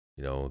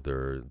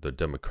 They're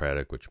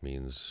democratic, which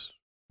means,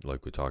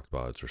 like we talked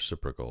about, it's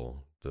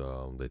reciprocal.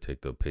 They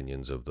take the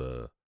opinions of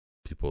the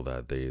people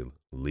that they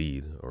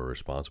lead or are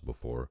responsible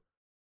for.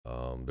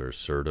 They're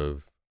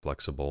assertive,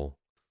 flexible,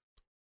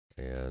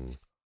 and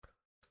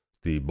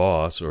the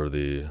boss, or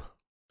the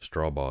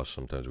straw boss,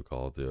 sometimes we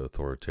call it, the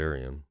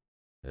authoritarian,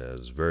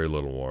 has very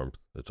little warmth.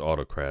 It's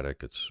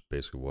autocratic. It's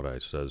basically what I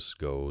says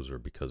goes, or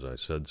because I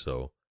said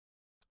so.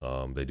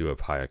 They do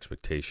have high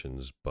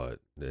expectations, but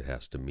it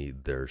has to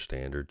meet their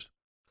standards.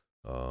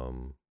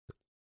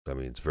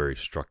 It's very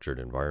structured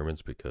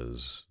environments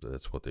because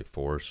that's what they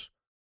force.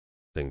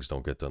 Things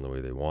don't get done the way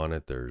they want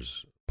it.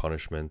 There's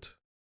punishment,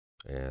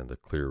 and the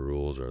clear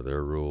rules are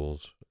their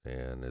rules,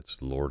 and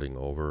it's lording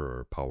over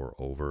or power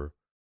over,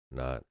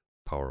 not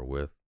power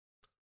with.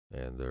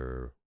 And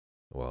they're,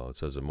 it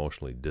says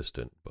emotionally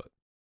distant, but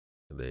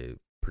they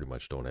pretty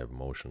much don't have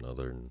emotion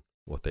other than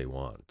what they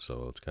want.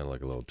 So it's kind of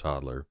like a little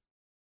toddler.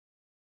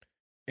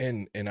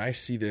 And I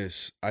see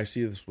this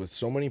with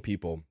so many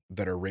people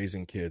that are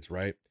raising kids,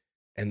 right?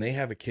 And they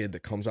have a kid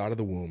that comes out of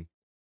the womb,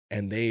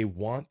 and they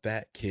want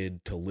that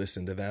kid to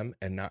listen to them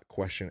and not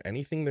question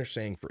anything they're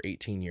saying for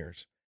 18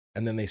 years.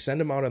 And then they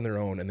send them out on their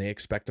own, and they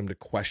expect them to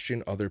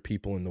question other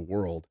people in the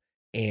world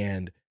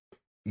and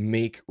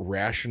make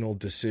rational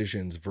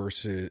decisions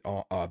versus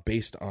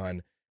based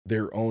on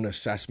their own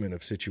assessment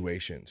of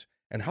situations.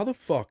 And how the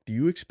fuck do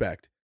you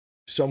expect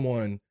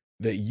someone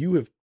that you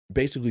have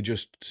basically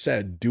just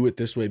said, do it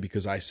this way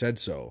because I said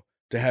so,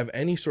 to have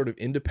any sort of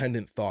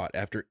independent thought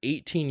after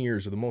 18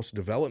 years of the most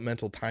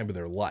developmental time of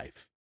their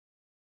life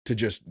to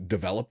just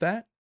develop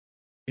that?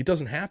 It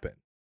doesn't happen.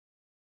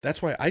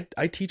 That's why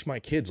I teach my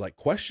kids, like,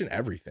 question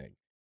everything.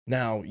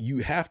 Now, you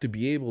have to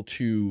be able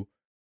to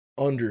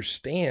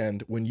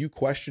understand when you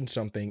question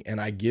something and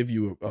I give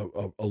you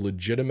a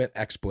legitimate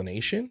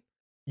explanation,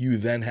 you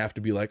then have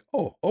to be like,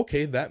 oh,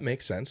 okay, that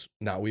makes sense.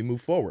 Now we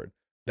move forward.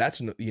 That's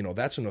an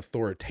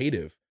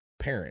authoritative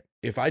parent.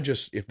 If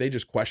they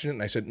just question it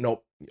and I said,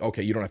 nope,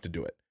 okay, you don't have to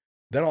do it.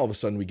 Then all of a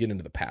sudden we get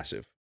into the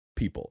passive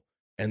people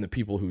and the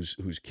people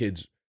whose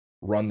kids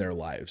run their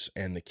lives,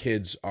 and the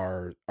kids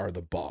are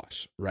the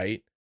boss,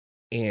 right?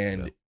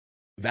 And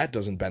that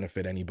doesn't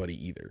benefit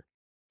anybody either.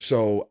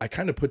 So I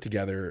kind of put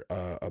together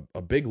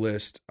a big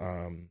list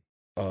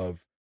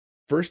of,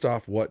 first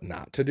off, what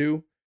not to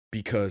do,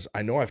 because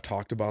I know I've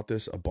talked about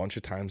this a bunch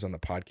of times on the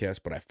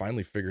podcast, but I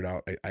finally figured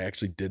out, I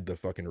actually did the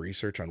fucking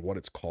research on what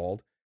it's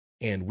called.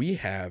 And we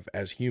have,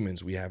 as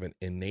humans, we have an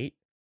innate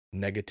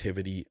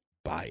negativity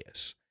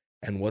bias.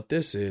 And what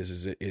this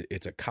is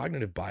it's a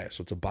cognitive bias.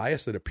 So it's a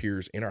bias that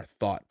appears in our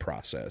thought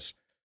process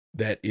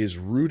that is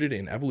rooted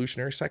in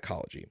evolutionary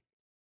psychology.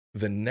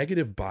 The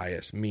negative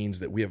bias means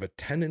that we have a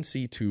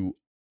tendency to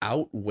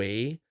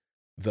outweigh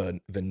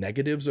the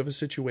negatives of a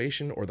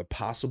situation or the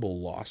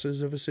possible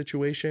losses of a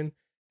situation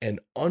and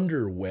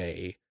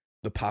underweigh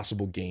the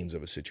possible gains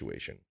of a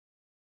situation.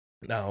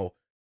 Now,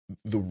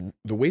 the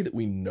way that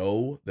we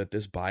know that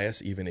this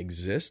bias even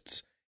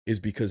exists is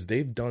because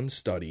they've done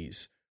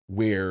studies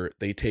where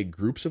they take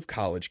groups of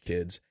college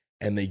kids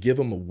and they give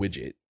them a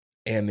widget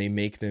and they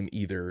make them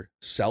either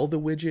sell the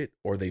widget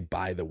or they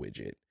buy the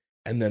widget.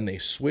 And then they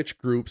switch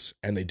groups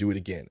and they do it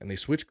again. And they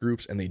switch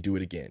groups and they do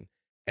it again.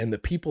 And the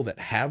people that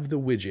have the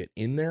widget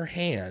in their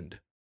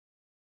hand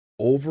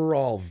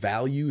overall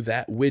value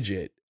that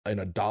widget on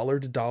a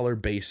dollar-to-dollar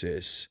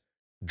basis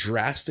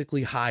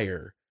drastically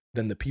higher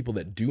than the people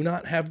that do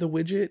not have the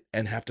widget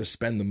and have to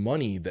spend the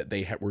money that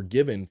they were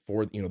given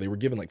for, they were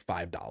given like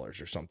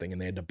 $5 or something and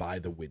they had to buy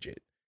the widget.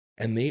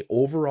 And they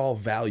overall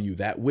value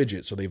that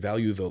widget. So they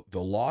value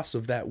the loss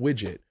of that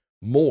widget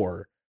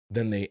more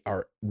than they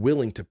are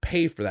willing to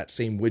pay for that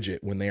same widget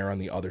when they are on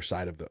the other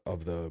side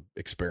of the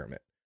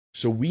experiment.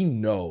 So we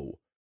know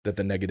that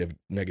the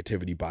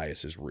negativity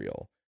bias is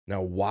real.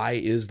 Now, why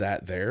is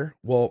that there?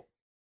 Well,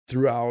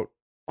 throughout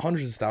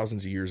hundreds of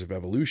thousands of years of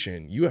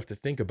evolution, you have to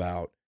think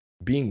about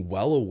being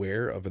well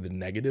aware of the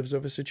negatives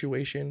of a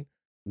situation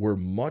were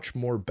much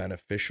more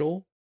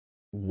beneficial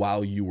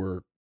while you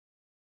were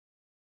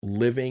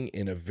living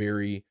in a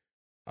very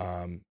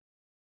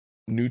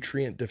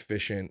nutrient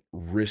deficient,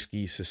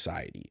 risky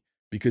society.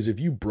 Because if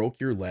you broke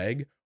your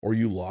leg or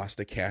you lost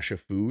a cache of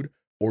food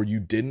or you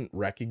didn't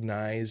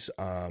recognize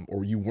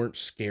or you weren't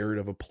scared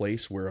of a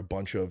place where a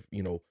bunch of,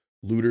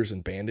 looters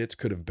and bandits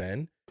could have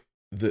been,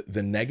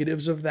 the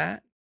negatives of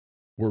that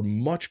were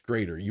much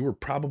greater. You were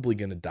probably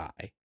going to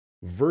die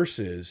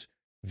versus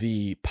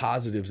the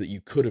positives that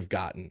you could have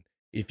gotten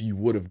if you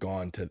would have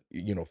gone to,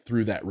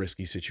 through that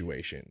risky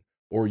situation,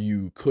 or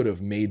you could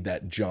have made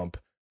that jump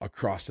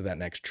across to that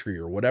next tree,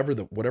 or whatever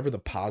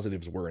the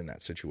positives were in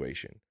that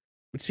situation.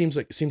 It seems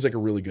like a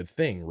really good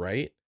thing,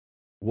 right?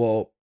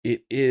 Well,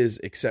 it is,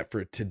 except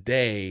for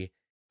today,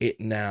 it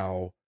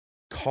now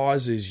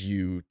causes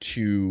you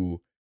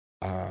to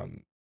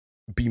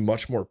be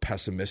much more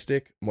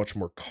pessimistic, much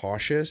more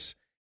cautious,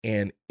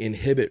 and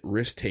inhibit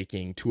risk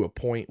taking to a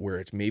point where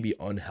it's maybe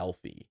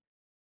unhealthy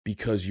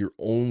because you're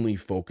only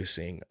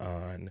focusing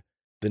on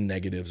the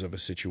negatives of a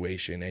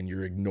situation and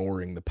you're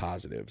ignoring the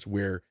positives.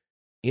 Where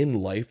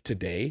in life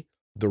today,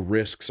 the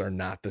risks are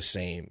not the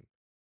same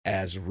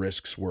as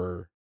risks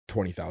were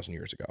 20,000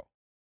 years ago,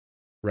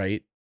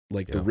 right?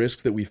 Like the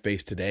risks that we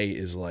face today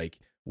is like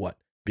what?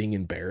 Being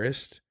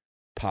embarrassed,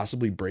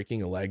 possibly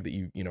breaking a leg that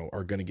you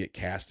are going to get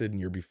casted and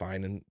you'll be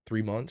fine in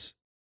 3 months.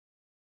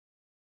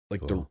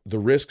 Like the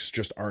risks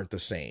just aren't the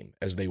same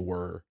as they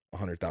were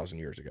 100,000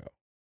 years ago.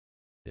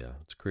 Yeah,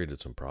 it's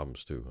created some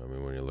problems too. I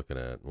mean, when you're looking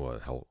at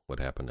what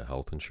happened to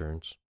health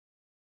insurance,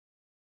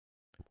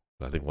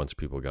 I think once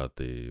people got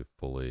the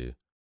fully,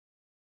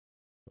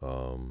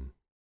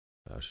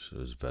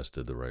 is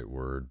vested the right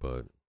word,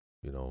 but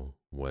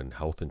when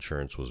health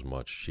insurance was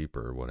much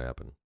cheaper, what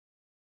happened?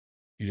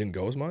 You didn't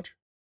go as much?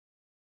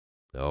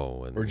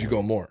 No. Or did you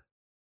go more?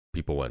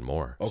 People went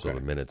more. Okay. So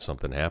the minute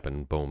something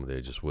happened, boom,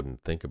 they just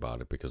wouldn't think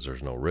about it because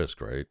there's no risk,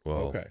 right?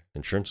 Well,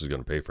 insurance is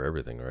going to pay for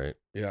everything, right?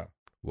 Yeah.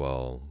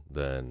 Well,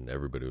 then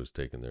everybody was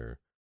taking their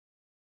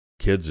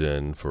kids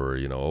in for,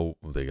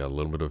 they got a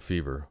little bit of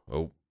fever.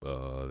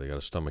 They got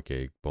a stomach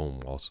ache.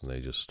 Boom. All of a sudden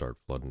they just start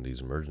flooding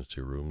these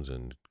emergency rooms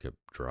and kept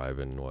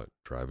driving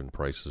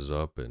prices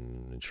up,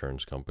 and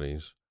insurance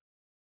companies.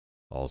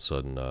 All of a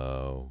sudden,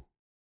 now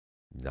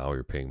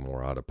you're paying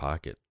more out of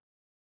pocket,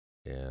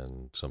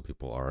 and some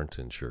people aren't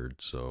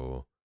insured.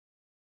 So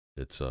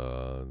it's,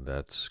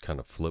 that's kind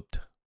of flipped,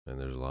 and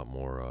there's a lot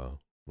more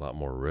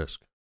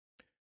risk.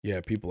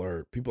 Yeah. People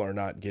are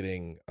not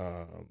getting,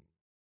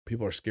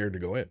 people are scared to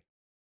go in.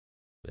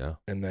 Yeah.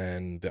 And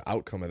then the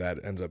outcome of that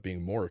ends up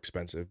being more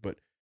expensive. But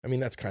I mean,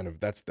 that's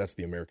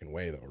the American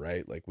way though,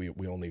 right? Like we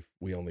only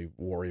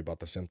worry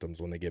about the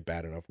symptoms when they get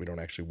bad enough. We don't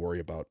actually worry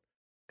about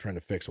trying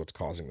to fix what's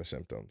causing the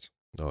symptoms.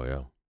 Oh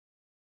yeah.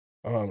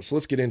 So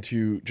let's get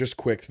into just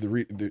quick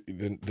the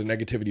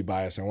negativity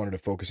bias. I wanted to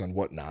focus on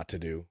what not to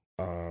do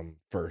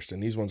first.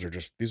 And these ones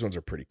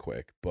are pretty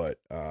quick, but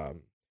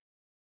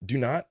do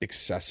not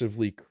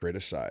excessively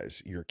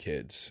criticize your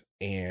kids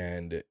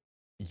and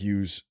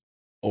use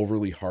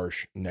overly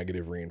harsh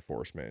negative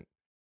reinforcement.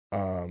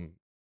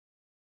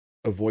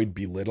 Avoid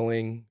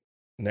belittling,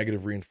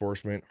 negative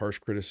reinforcement, harsh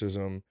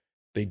criticism.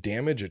 They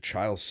damage a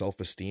child's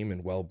self-esteem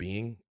and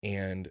well-being.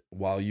 And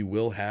while you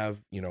will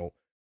have,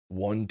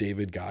 one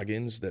David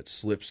Goggins that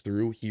slips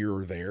through here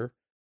or there,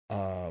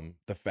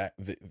 the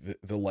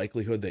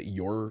likelihood that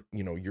your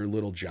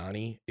little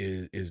Johnny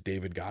is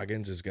David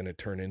Goggins is going to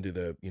turn into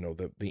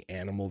the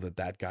animal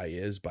that guy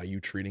is by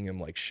you treating him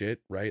like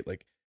shit, right?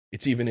 Like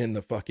it's even in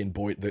the fucking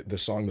the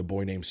song The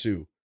Boy Named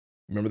Sue.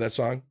 Remember that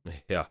song?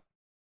 Yeah.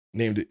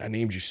 I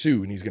named you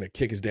Sue, and he's going to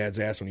kick his dad's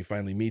ass when he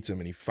finally meets him.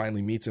 And he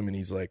finally meets him and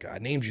he's like, I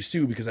named you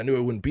Sue because I knew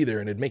I wouldn't be there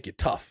and it'd make you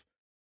tough.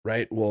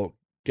 Right? Well,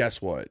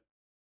 guess what?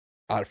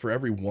 For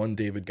every one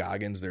David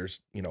Goggins,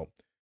 there's,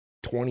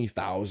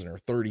 20,000 or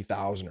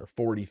 30,000 or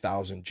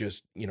 40,000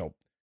 just,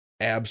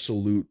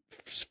 absolute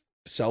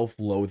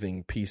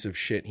self-loathing piece of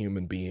shit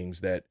human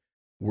beings that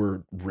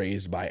were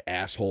raised by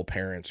asshole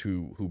parents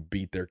who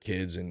beat their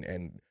kids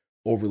and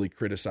overly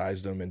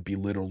criticized them and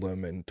belittled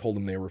them and told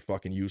them they were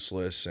fucking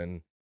useless.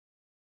 And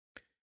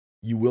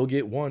you will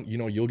get one,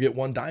 you'll get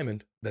one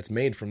diamond that's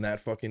made from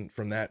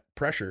that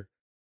pressure,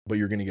 but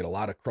you're going to get a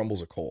lot of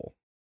crumbles of coal.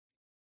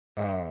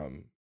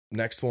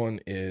 Next one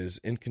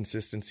is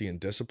inconsistency and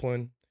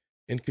discipline.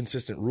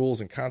 Inconsistent rules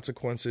and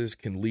consequences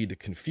can lead to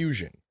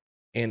confusion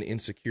and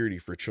insecurity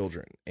for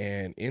children.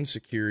 And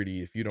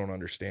insecurity, if you don't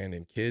understand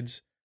in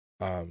kids,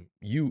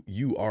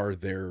 you are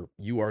their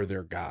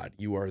God.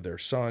 You are their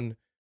son.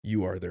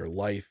 You are their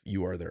life.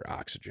 You are their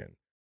oxygen.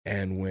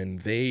 And when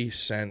they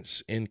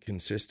sense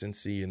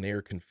inconsistency and they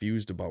are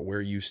confused about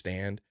where you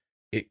stand,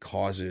 it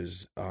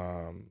causes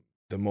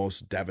the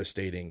most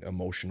devastating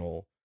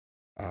emotional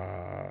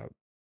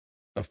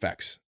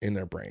effects in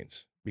their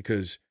brains.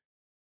 Because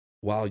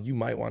while you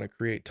might want to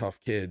create tough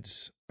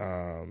kids,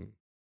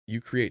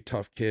 you create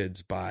tough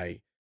kids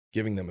by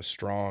giving them a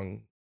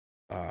strong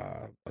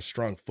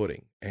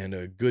footing and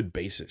a good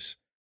basis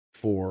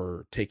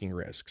for taking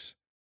risks,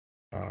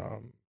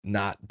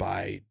 not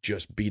by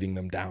just beating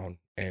them down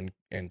and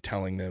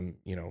telling them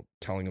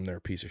they're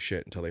a piece of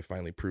shit until they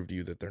finally prove to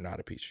you that they're not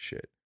a piece of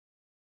shit.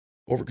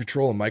 Over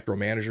control and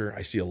micromanager.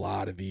 I see a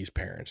lot of these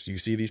parents. Do you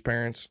see these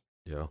parents?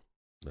 Yeah.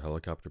 The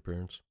helicopter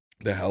parents.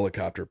 The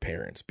helicopter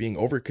parents. Being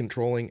over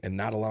controlling and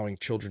not allowing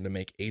children to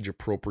make age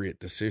appropriate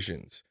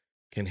decisions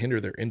can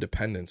hinder their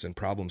independence and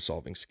problem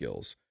solving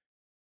skills.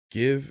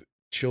 Give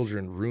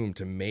children room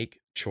to make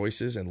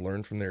choices and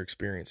learn from their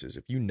experiences.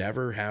 If you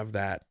never have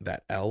that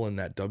L in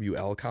that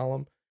WL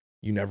column,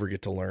 you never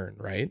get to learn,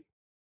 right?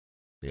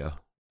 Yeah.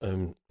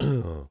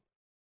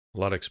 A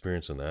lot of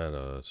experience on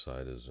that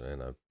side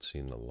and I've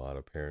seen a lot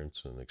of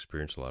parents and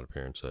experienced a lot of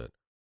parents that,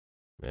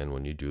 man,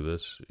 when you do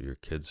this, your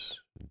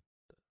kids,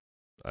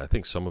 I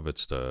think some of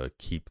it's to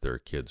keep their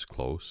kids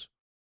close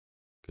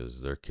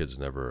because their kids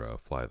never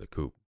fly the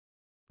coop.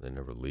 They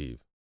never leave.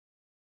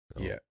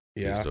 Yeah.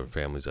 These are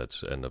families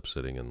that end up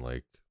sitting in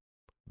like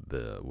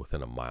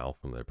within a mile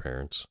from their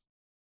parents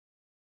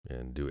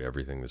and do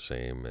everything the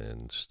same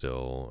and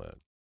still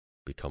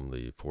become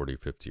the 40,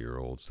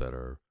 50-year-olds that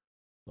are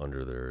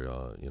under their,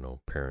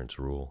 parents'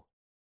 rule.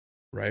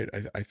 Right.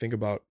 I think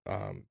about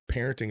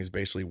parenting is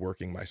basically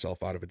working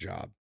myself out of a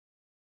job.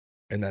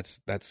 And that's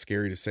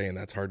scary to say and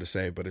that's hard to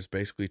say, but it's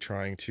basically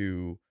trying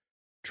to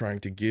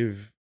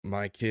give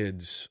my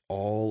kids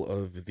all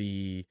of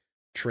the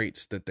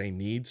traits that they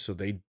need so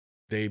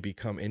they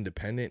become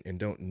independent and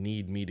don't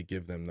need me to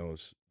give them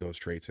those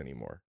traits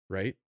anymore,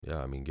 right?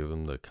 Yeah, I mean, give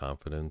them the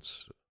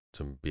confidence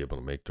to be able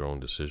to make their own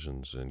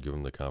decisions and give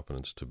them the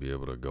confidence to be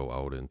able to go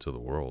out into the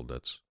world.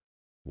 That's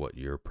what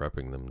you're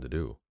prepping them to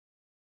do.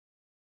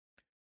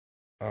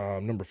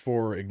 Number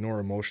 4, ignore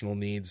emotional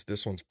needs.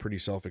 This one's pretty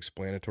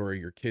self-explanatory.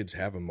 Your kids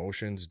have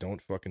emotions. Don't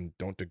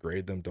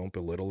degrade them. Don't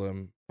belittle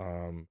them.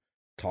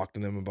 Talk to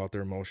them about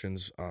their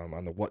emotions.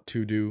 On the what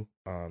to do,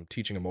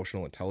 teaching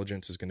emotional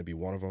intelligence is going to be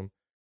one of them.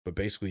 But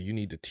basically, you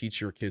need to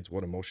teach your kids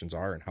what emotions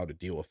are and how to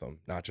deal with them,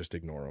 not just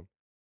ignore them.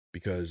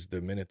 Because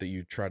the minute that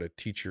you try to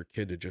teach your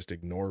kid to just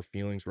ignore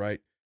feelings,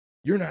 right?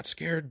 You're not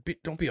scared.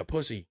 Don't be a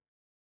pussy.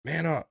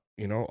 Man up.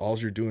 All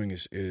you're doing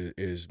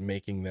is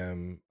making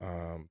them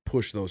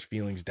push those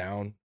feelings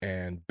down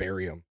and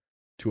bury them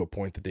to a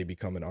point that they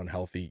become an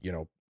unhealthy,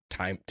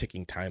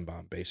 ticking time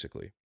bomb,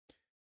 basically.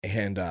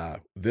 And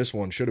this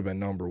one should have been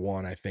number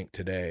 1, I think,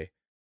 today.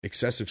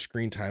 Excessive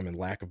screen time and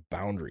lack of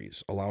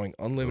boundaries. Allowing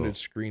unlimited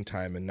screen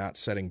time and not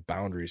setting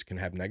boundaries can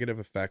have negative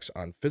effects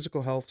on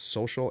physical health,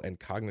 social, and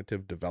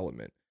cognitive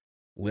development.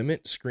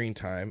 Limit screen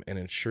time and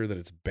ensure that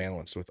it's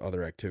balanced with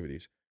other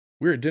activities.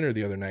 We were at dinner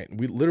the other night, and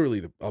we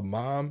literally, a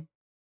mom,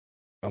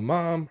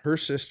 her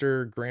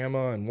sister,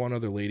 grandma, and one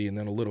other lady, and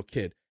then a little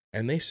kid.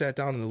 And they sat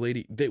down, and the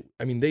lady, they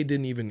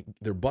didn't even,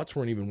 their butts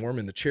weren't even warm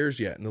in the chairs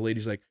yet. And the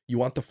lady's like, "You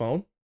want the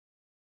phone?"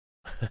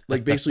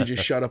 Like, basically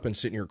just shut up and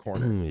sit in your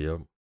corner. Yep.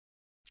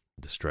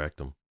 Distract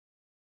them.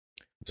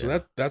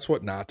 So that's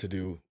what not to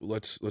do.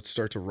 Let's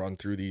start to run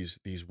through these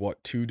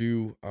what to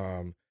do.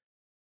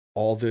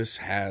 All this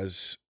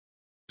has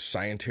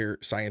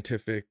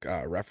scientific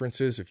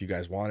references. If you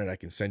guys want it, I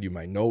can send you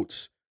my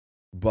notes.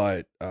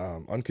 But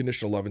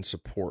unconditional love and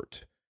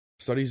support.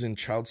 Studies in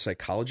child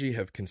psychology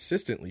have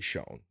consistently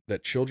shown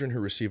that children who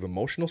receive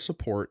emotional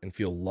support and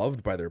feel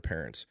loved by their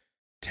parents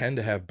tend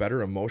to have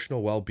better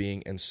emotional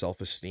well-being and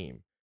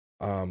self-esteem.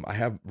 I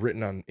have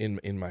written on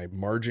in my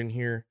margin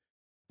here,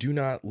 do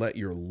not let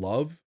your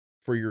love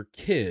for your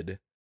kid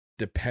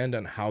depend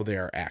on how they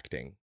are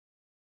acting.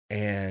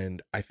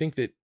 And I think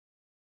that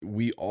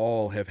we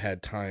all have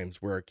had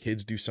times where our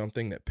kids do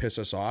something that piss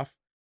us off,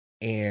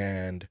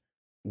 and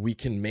we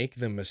can make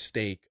the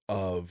mistake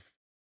of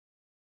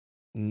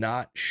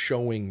not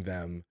showing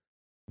them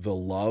the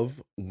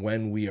love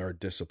when we are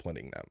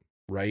disciplining them,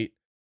 right?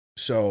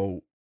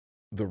 So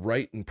the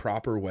right and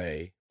proper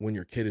way when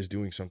your kid is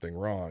doing something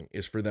wrong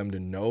is for them to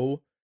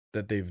know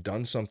that they've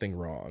done something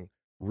wrong,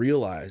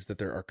 realize that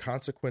there are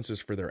consequences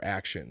for their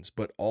actions,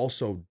 but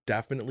also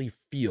definitely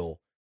feel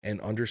and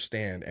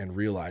understand and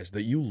realize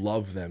that you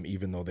love them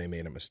even though they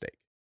made a mistake.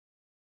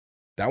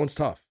 That one's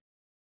tough,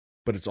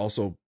 but it's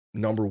also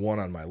number 1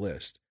 on my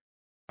list.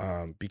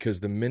 Because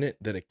the minute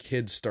that a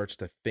kid starts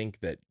to think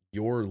that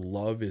your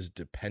love is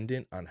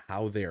dependent on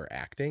how they are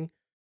acting,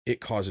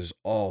 it causes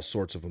all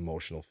sorts of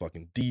emotional,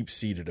 fucking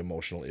deep-seated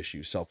emotional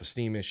issues,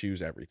 self-esteem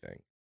issues,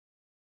 everything.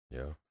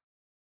 Yeah.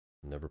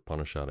 Never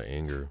punish out of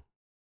anger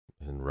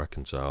and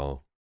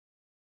reconcile.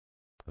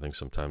 I think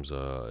sometimes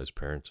as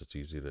parents, it's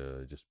easy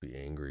to just be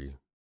angry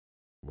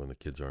when the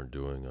kids aren't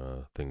doing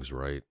things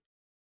right.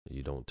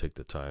 You don't take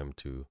the time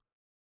to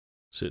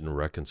sit and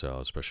reconcile,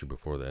 especially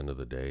before the end of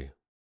the day.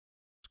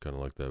 It's kind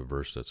of like that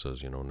verse that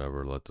says,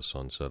 never let the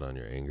sun set on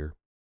your anger.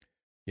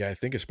 Yeah, I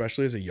think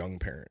especially as a young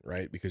parent,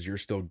 right? Because you're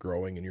still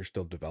growing and you're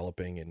still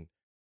developing. And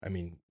I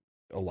mean,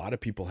 a lot of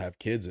people have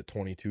kids at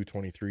 22,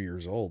 23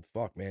 years old.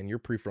 Fuck, man, your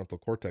prefrontal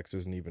cortex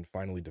isn't even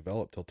finally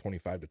developed till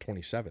 25 to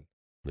 27.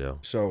 Yeah.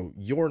 So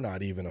you're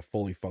not even a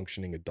fully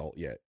functioning adult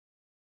yet.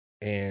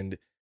 And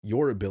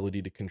your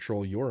ability to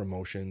control your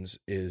emotions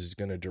is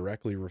going to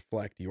directly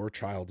reflect your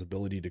child's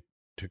ability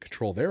to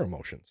control their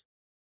emotions.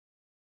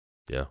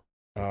 Yeah.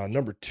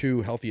 Number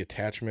 2, healthy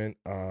attachment.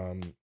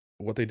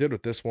 What they did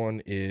with this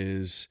one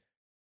is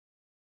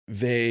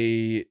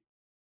they,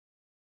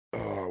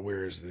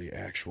 where is the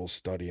actual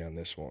study on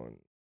this one?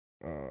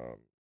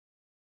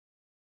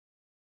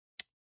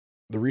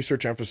 The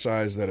research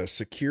emphasized that a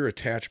secure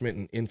attachment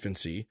in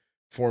infancy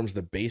forms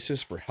the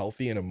basis for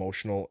healthy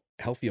emotional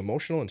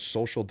and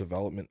social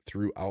development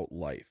throughout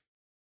life.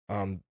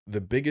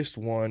 The biggest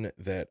one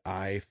that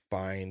I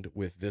find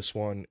with this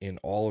one in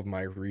all of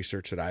my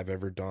research that I've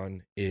ever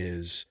done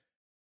is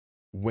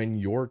when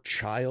your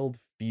child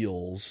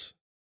feels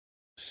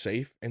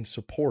safe and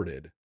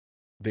supported,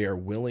 they are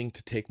willing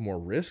to take more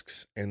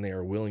risks and they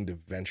are willing to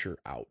venture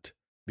out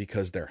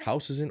because their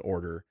house is in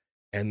order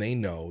and they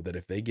know that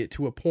if they get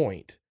to a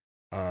point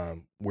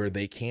where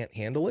they can't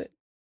handle it,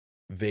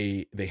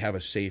 they have a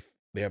safe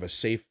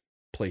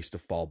place to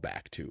fall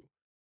back to.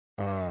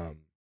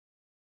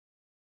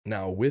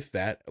 Now with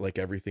that, like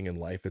everything in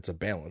life, it's a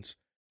balance.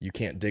 You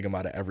can't dig them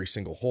out of every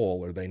single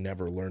hole or they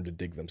never learn to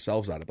dig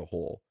themselves out of the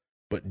hole.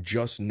 But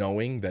just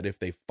knowing that if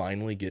they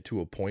finally get to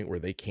a point where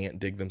they can't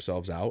dig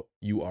themselves out,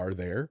 you are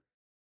there,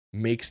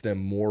 makes them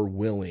more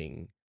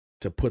willing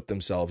to put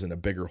themselves in a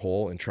bigger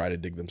hole and try to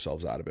dig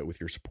themselves out of it with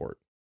your support.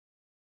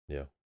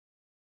 Yeah.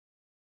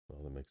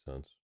 Well, that makes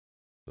sense.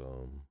 I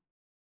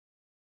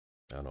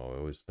don't know. I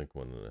always think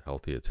when a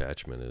healthy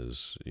attachment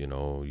is,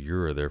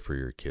 you're there for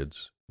your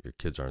kids. Your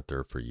kids aren't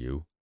there for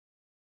you.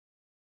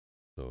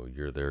 So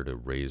you're there to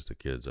raise the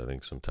kids. I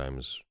think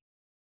sometimes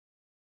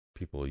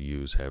people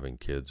use having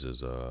kids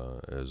as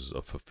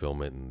a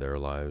fulfillment in their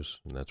lives,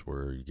 and that's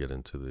where you get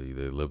into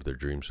they live their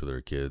dreams for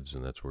their kids,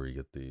 and that's where you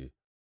get the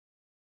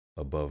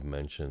above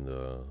mentioned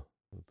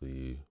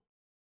the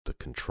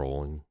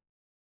controlling,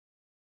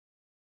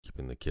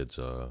 keeping the kids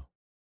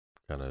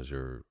kind of as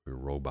your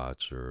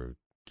robots or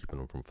keeping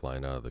them from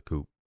flying out of the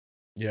coop.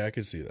 Yeah, I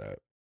could see that.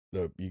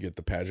 You get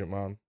the pageant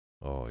mom.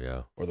 Oh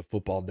yeah. Or the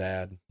football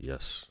dad.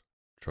 Yes,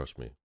 trust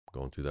me,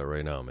 going through that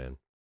right now, man.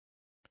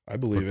 I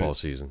believe Football it.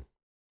 season.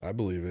 I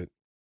believe it.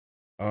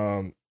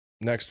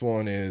 Next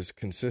one is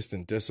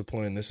consistent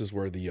discipline. This is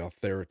where the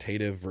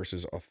authoritative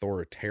versus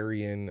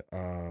authoritarian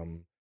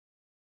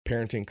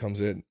parenting comes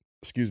in.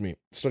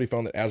 Study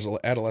found that as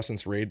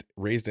adolescents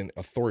raised in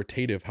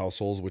authoritative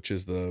households, which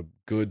is the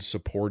good,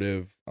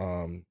 supportive,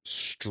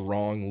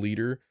 strong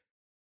leader,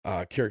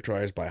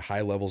 characterized by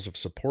high levels of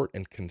support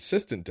and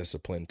consistent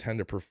discipline, tend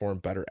to perform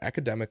better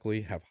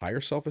academically, have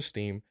higher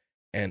self-esteem,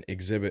 and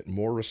exhibit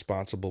more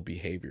responsible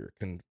behavior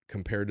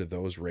compared to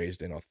those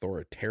raised in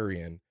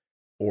authoritarian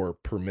or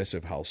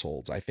permissive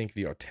households. I think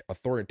the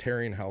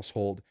authoritarian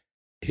household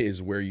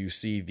is where you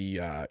see the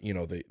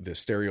the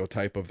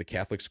stereotype of the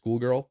Catholic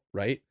schoolgirl,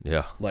 right?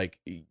 Yeah. Like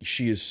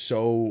she is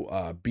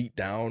so beat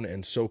down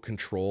and so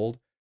controlled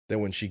that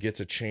when she gets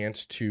a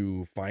chance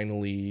to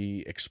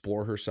finally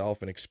explore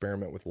herself and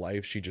experiment with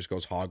life, she just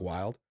goes hog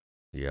wild.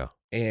 Yeah.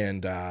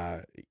 And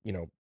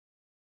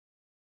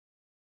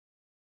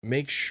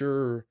make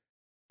sure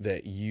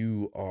that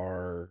you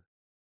are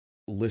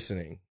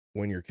listening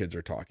when your kids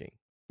are talking.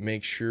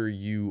 Make sure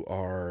you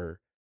are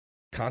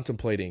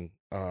contemplating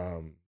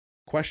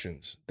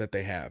questions that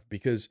they have,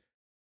 because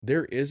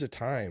there is a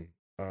time,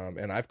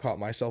 and I've caught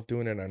myself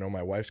doing it, and I know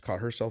my wife's caught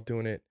herself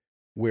doing it,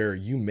 where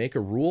you make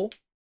a rule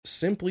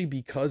simply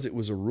because it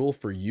was a rule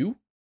for you,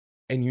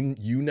 and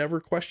you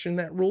never question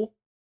that rule,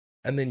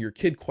 and then your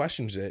kid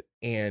questions it,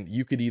 and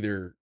you could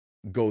either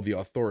go the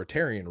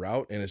authoritarian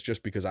route, and it's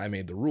just because I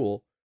made the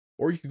rule,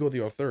 or you could go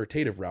the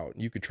authoritative route,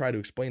 and you could try to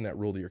explain that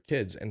rule to your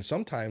kids. And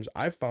sometimes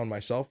I've found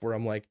myself where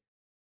I'm like,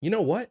 you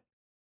know what?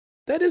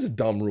 That is a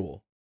dumb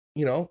rule.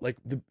 Like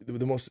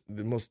the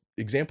most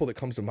example that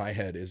comes to my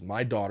head is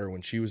my daughter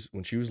when she was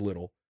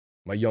little,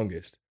 my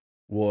youngest,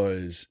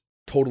 was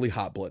totally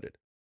hot-blooded.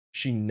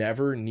 She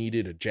never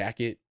needed a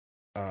jacket.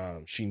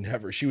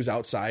 She was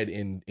outside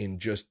in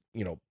just,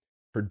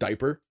 her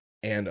diaper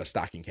and a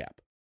stocking cap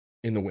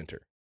in the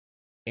winter.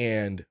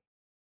 And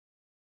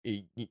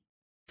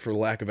for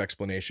lack of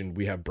explanation,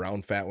 we have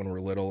brown fat when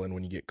we're little, and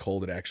when you get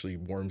cold, it actually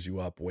warms you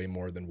up way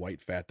more than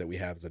white fat that we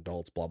have as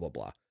adults, blah, blah,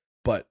 blah.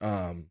 But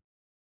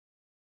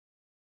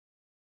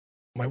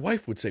my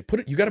wife would say,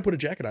 you got to put a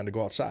jacket on to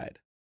go outside.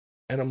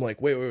 And I'm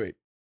like, wait.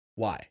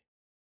 Why?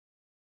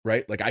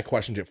 Right? Like I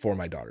questioned it for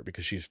my daughter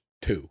because she's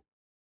 2.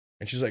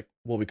 And she's like,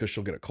 well, because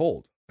she'll get a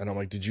cold. And I'm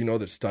like, did you know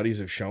that studies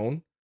have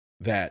shown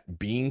that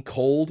being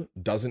cold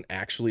doesn't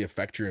actually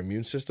affect your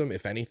immune system?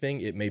 If anything,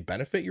 it may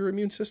benefit your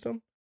immune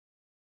system.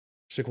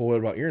 She's like, well, what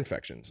about ear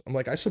infections? I'm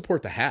like, I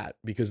support the hat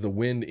because the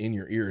wind in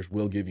your ears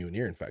will give you an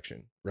ear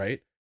infection, right?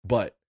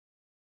 But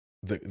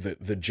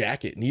the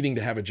jacket, needing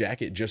to have a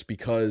jacket just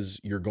because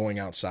you're going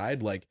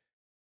outside, like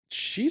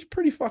she's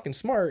pretty fucking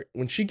smart.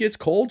 When she gets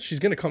cold, she's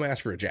going to come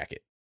ask for a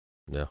jacket.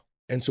 Yeah.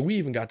 And so we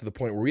even got to the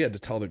point where we had to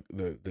tell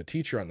the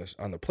teacher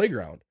on the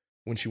playground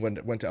when she went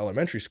to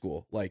elementary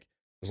school, like,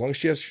 as long as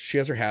she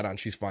has her hat on,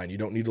 she's fine. You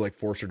don't need to like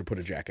force her to put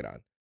a jacket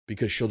on.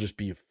 because she'll just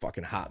be a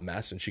fucking hot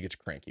mess and she gets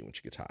cranky when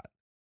she gets hot.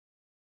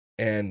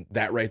 And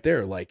that right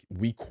there, like,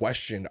 we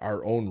questioned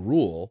our own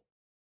rule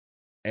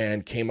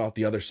and came out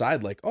the other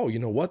side like, oh, you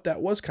know what?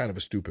 That was kind of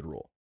a stupid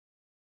rule.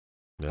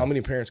 Yeah. How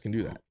many parents can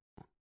do that?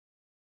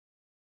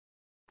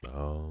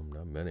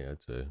 Not many,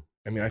 I'd say.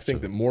 I mean, I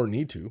think that more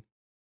need to.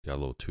 Got a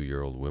little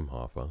 2-year-old Wim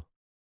Hof, huh?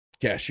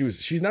 Yeah,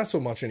 she's not so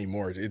much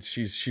anymore.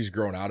 She's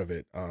grown out of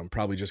it.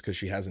 Probably just because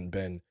she hasn't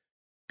been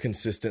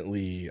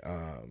consistently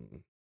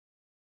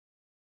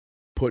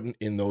put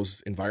in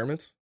those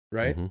environments,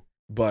 right? Mm-hmm.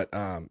 But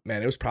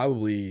man, it was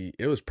probably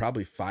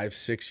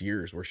 5-6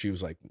 years where she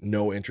was like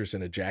no interest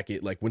in a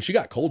jacket. Like when she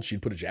got cold,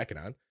 she'd put a jacket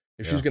on.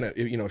 If she was gonna,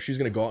 if she's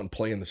gonna go out and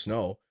play in the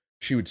snow,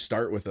 she would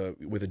start with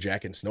a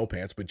jacket and snow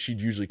pants, but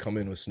she'd usually come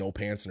in with snow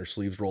pants and her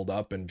sleeves rolled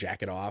up and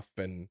jacket off.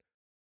 And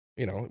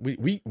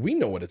we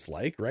know what it's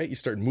like, right? You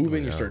start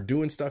moving, you start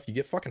doing stuff, you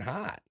get fucking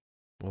hot.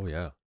 Oh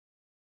yeah.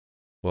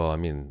 Well, I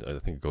mean, I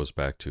think it goes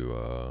back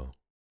to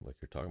like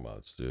you're talking about,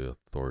 it's the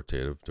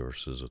authoritative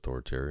versus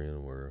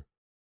authoritarian. Where,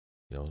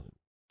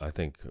 I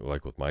think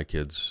like with my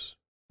kids,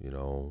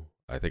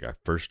 I think I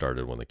first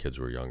started when the kids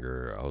were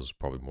younger. I was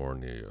probably more in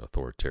the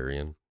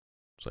authoritarian.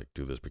 It's like,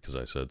 do this because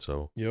I said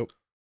so. Yep.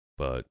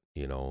 But,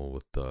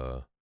 with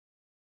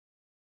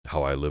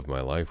how I lived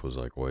my life was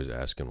like always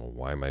asking, well,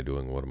 why am I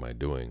doing what am I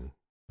doing?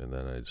 And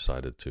then I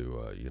decided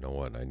to, you know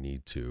what, I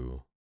need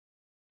to,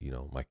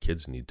 my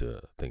kids need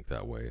to think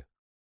that way.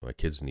 My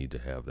kids need to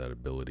have that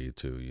ability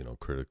to,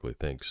 critically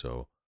think.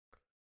 So,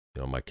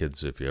 my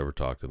kids, if you ever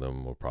talk to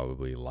them, will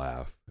probably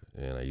laugh.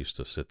 And I used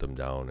to sit them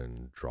down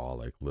and draw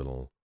like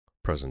little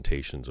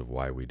presentations of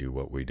why we do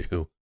what we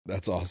do.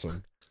 That's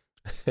awesome.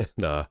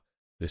 And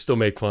they still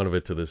make fun of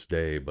it to this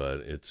day,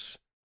 but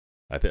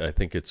I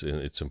think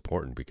it's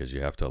important because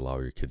you have to allow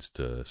your kids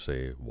to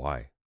say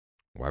why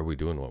are we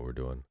doing what we're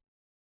doing?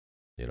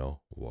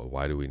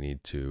 Why do we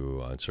need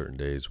to on certain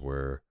days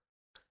where,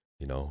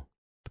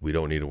 we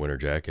don't need a winter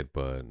jacket,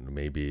 but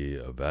maybe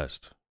a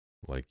vest.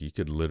 Like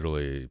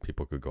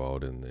people could go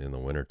out in the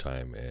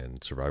wintertime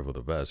and survive with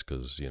a vest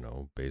because,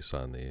 based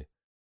on the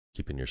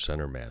keeping your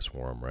center mass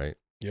warm, right?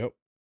 Yep.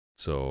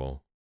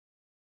 So,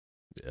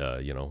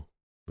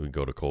 we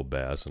go to cold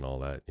baths and all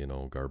that,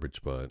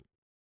 garbage, but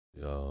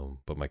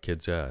my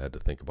kids, I had to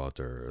think about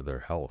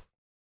their health.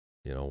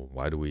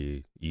 Why do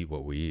we eat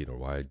what we eat, or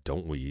why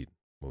don't we eat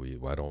what we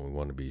eat? Why don't we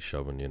want to be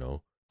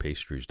shoving,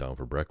 pastries down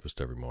for breakfast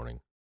every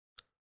morning?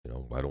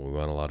 Why don't we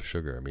want a lot of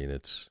sugar? I mean,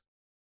 it's,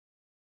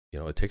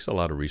 it takes a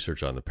lot of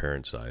research on the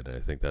parent side, and I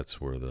think that's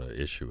where the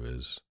issue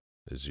is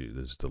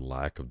the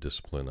lack of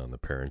discipline on the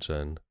parents'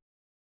 end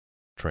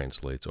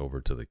translates over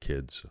to the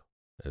kids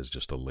as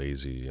just a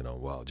lazy,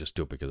 well, just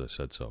do it because I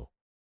said so.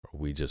 Or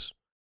we just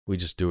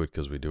do it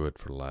because we do it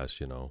for the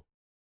last,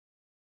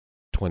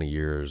 20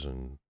 years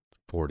and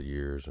 40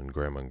 years, and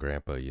grandma and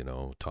grandpa,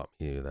 taught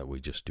me that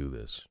we just do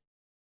this,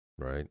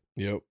 right?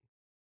 Yep.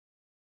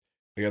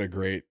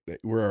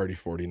 We're already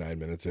 49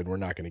 minutes in. We're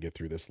not going to get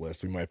through this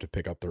list. We might have to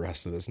pick up the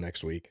rest of this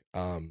next week.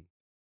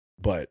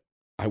 But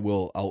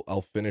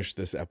I'll finish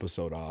this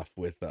episode off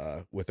with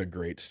a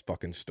great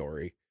fucking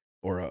story,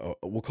 or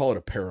we'll call it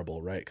a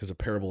parable, right? Because a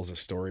parable is a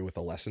story with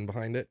a lesson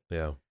behind it.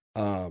 Yeah.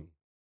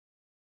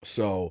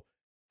 So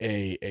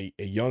a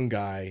young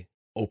guy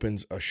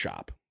opens a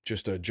shop,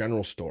 just a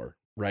general store,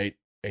 right?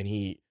 And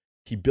he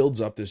builds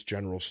up this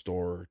general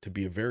store to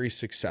be a very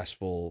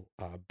successful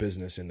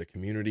business in the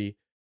community.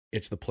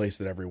 It's the place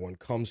that everyone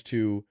comes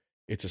to.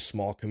 It's a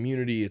small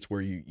community. It's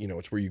where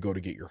it's where you go to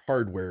get your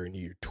hardware and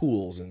your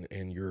tools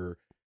and your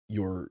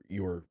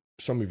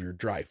some of your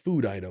dry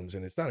food items.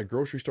 And it's not a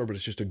grocery store, but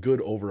it's just a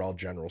good overall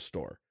general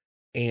store.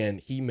 And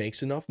he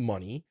makes enough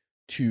money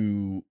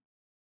to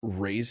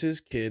raise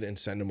his kid and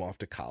send him off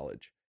to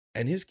college.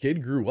 And his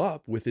kid grew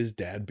up with his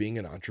dad being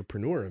an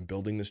entrepreneur and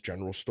building this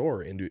general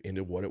store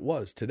into what it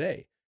was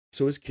today.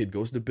 So his kid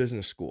goes to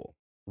business school,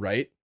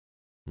 right?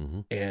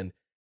 Mm-hmm. And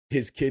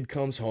his kid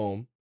comes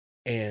home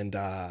and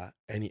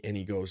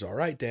he goes, all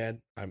right, Dad,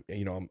 I'm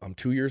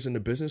 2 years into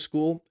business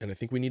school and I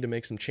think we need to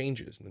make some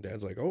changes. And the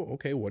dad's like, oh,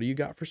 okay, what do you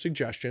got for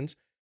suggestions?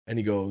 And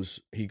he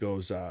goes,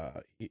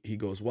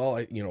 well,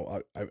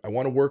 I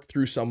want to work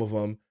through some of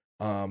them.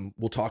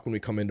 We'll talk when we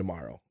come in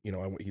tomorrow.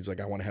 He's like,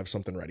 I want to have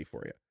something ready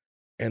for you.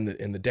 And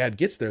the dad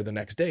gets there the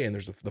next day and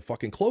there's the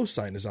fucking close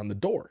sign is on the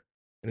door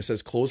and it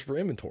says close for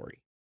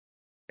inventory.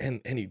 And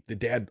the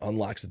dad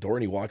unlocks the door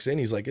and he walks in.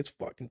 He's like, it's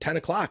fucking 10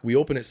 o'clock. We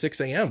open at 6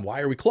 a.m.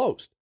 Why are we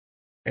closed?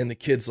 And the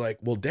kid's like,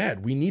 well,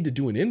 Dad, we need to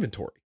do an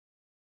inventory.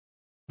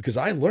 Because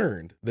I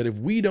learned that if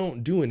we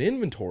don't do an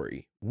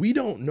inventory, we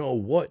don't know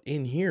what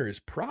in here is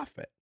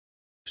profit.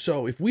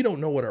 So if we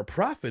don't know what our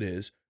profit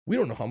is, we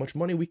don't know how much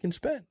money we can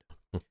spend.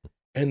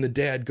 And the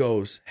dad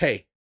goes,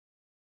 hey,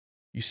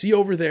 you see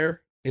over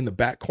there in the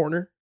back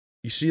corner,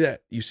 you see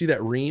that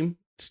ream?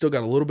 Still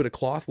got a little bit of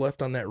cloth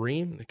left on that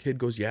ream? And the kid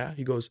goes, yeah.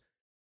 He goes,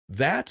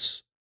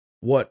 that's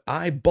what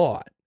I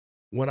bought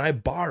when I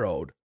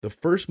borrowed the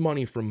first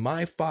money from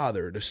my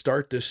father to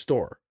start this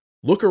store.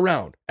 Look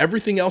around.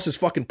 Everything else is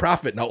fucking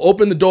profit. Now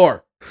open the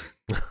door.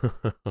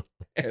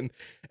 And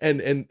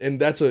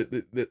that's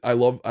I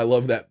love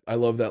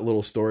that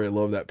little story. I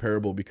love that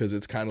parable because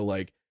it's kind of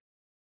like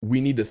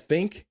we need to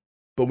think,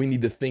 but we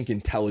need to think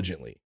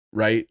intelligently,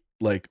 right?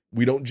 Like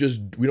we don't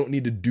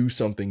need to do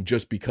something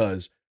just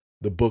because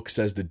the book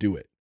says to do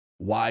it.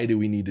 Why do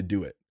we need to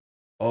do it?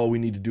 Oh, we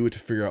need to do it to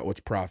figure out what's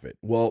profit.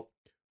 Well,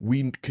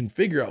 we can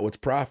figure out what's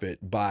profit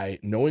by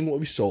knowing what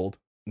we sold,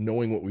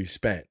 knowing what we've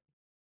spent.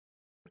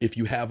 If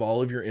you have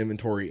all of your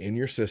inventory in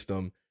your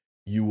system,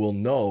 you will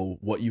know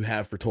what you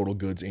have for total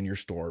goods in your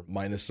store,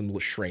 minus some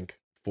shrink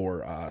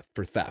for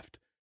theft.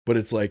 But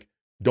it's like,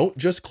 don't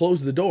just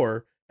close the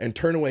door and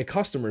turn away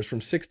customers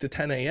from 6 to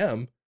 10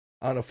 a.m.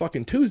 on a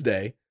fucking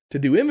Tuesday to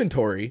do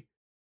inventory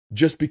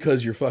just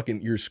because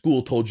your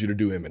school told you to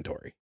do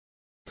inventory.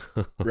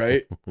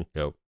 Right?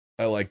 Yep.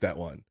 I like that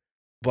one.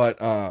 But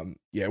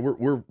yeah,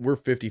 we're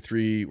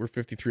 53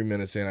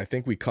 minutes in. I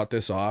think we cut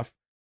this off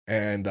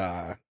and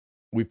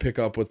we pick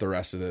up with the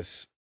rest of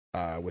this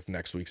with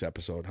next week's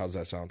episode. How does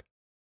that sound?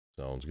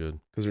 Sounds good.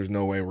 Because there's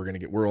no way we're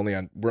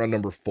on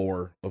number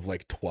 4 of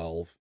like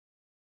 12.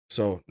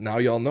 So now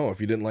y'all know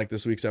if you didn't like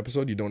this week's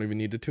episode, you don't even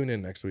need to tune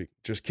in next week.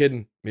 Just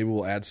kidding. Maybe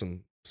we'll add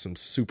some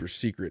super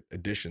secret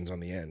additions on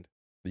the end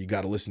that you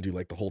got to listen to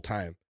like the whole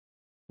time.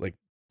 Like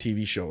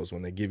TV shows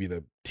when they give you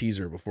the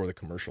teaser before the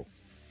commercial.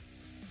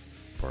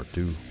 Part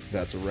 2.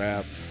 That's a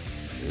wrap.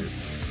 Dude.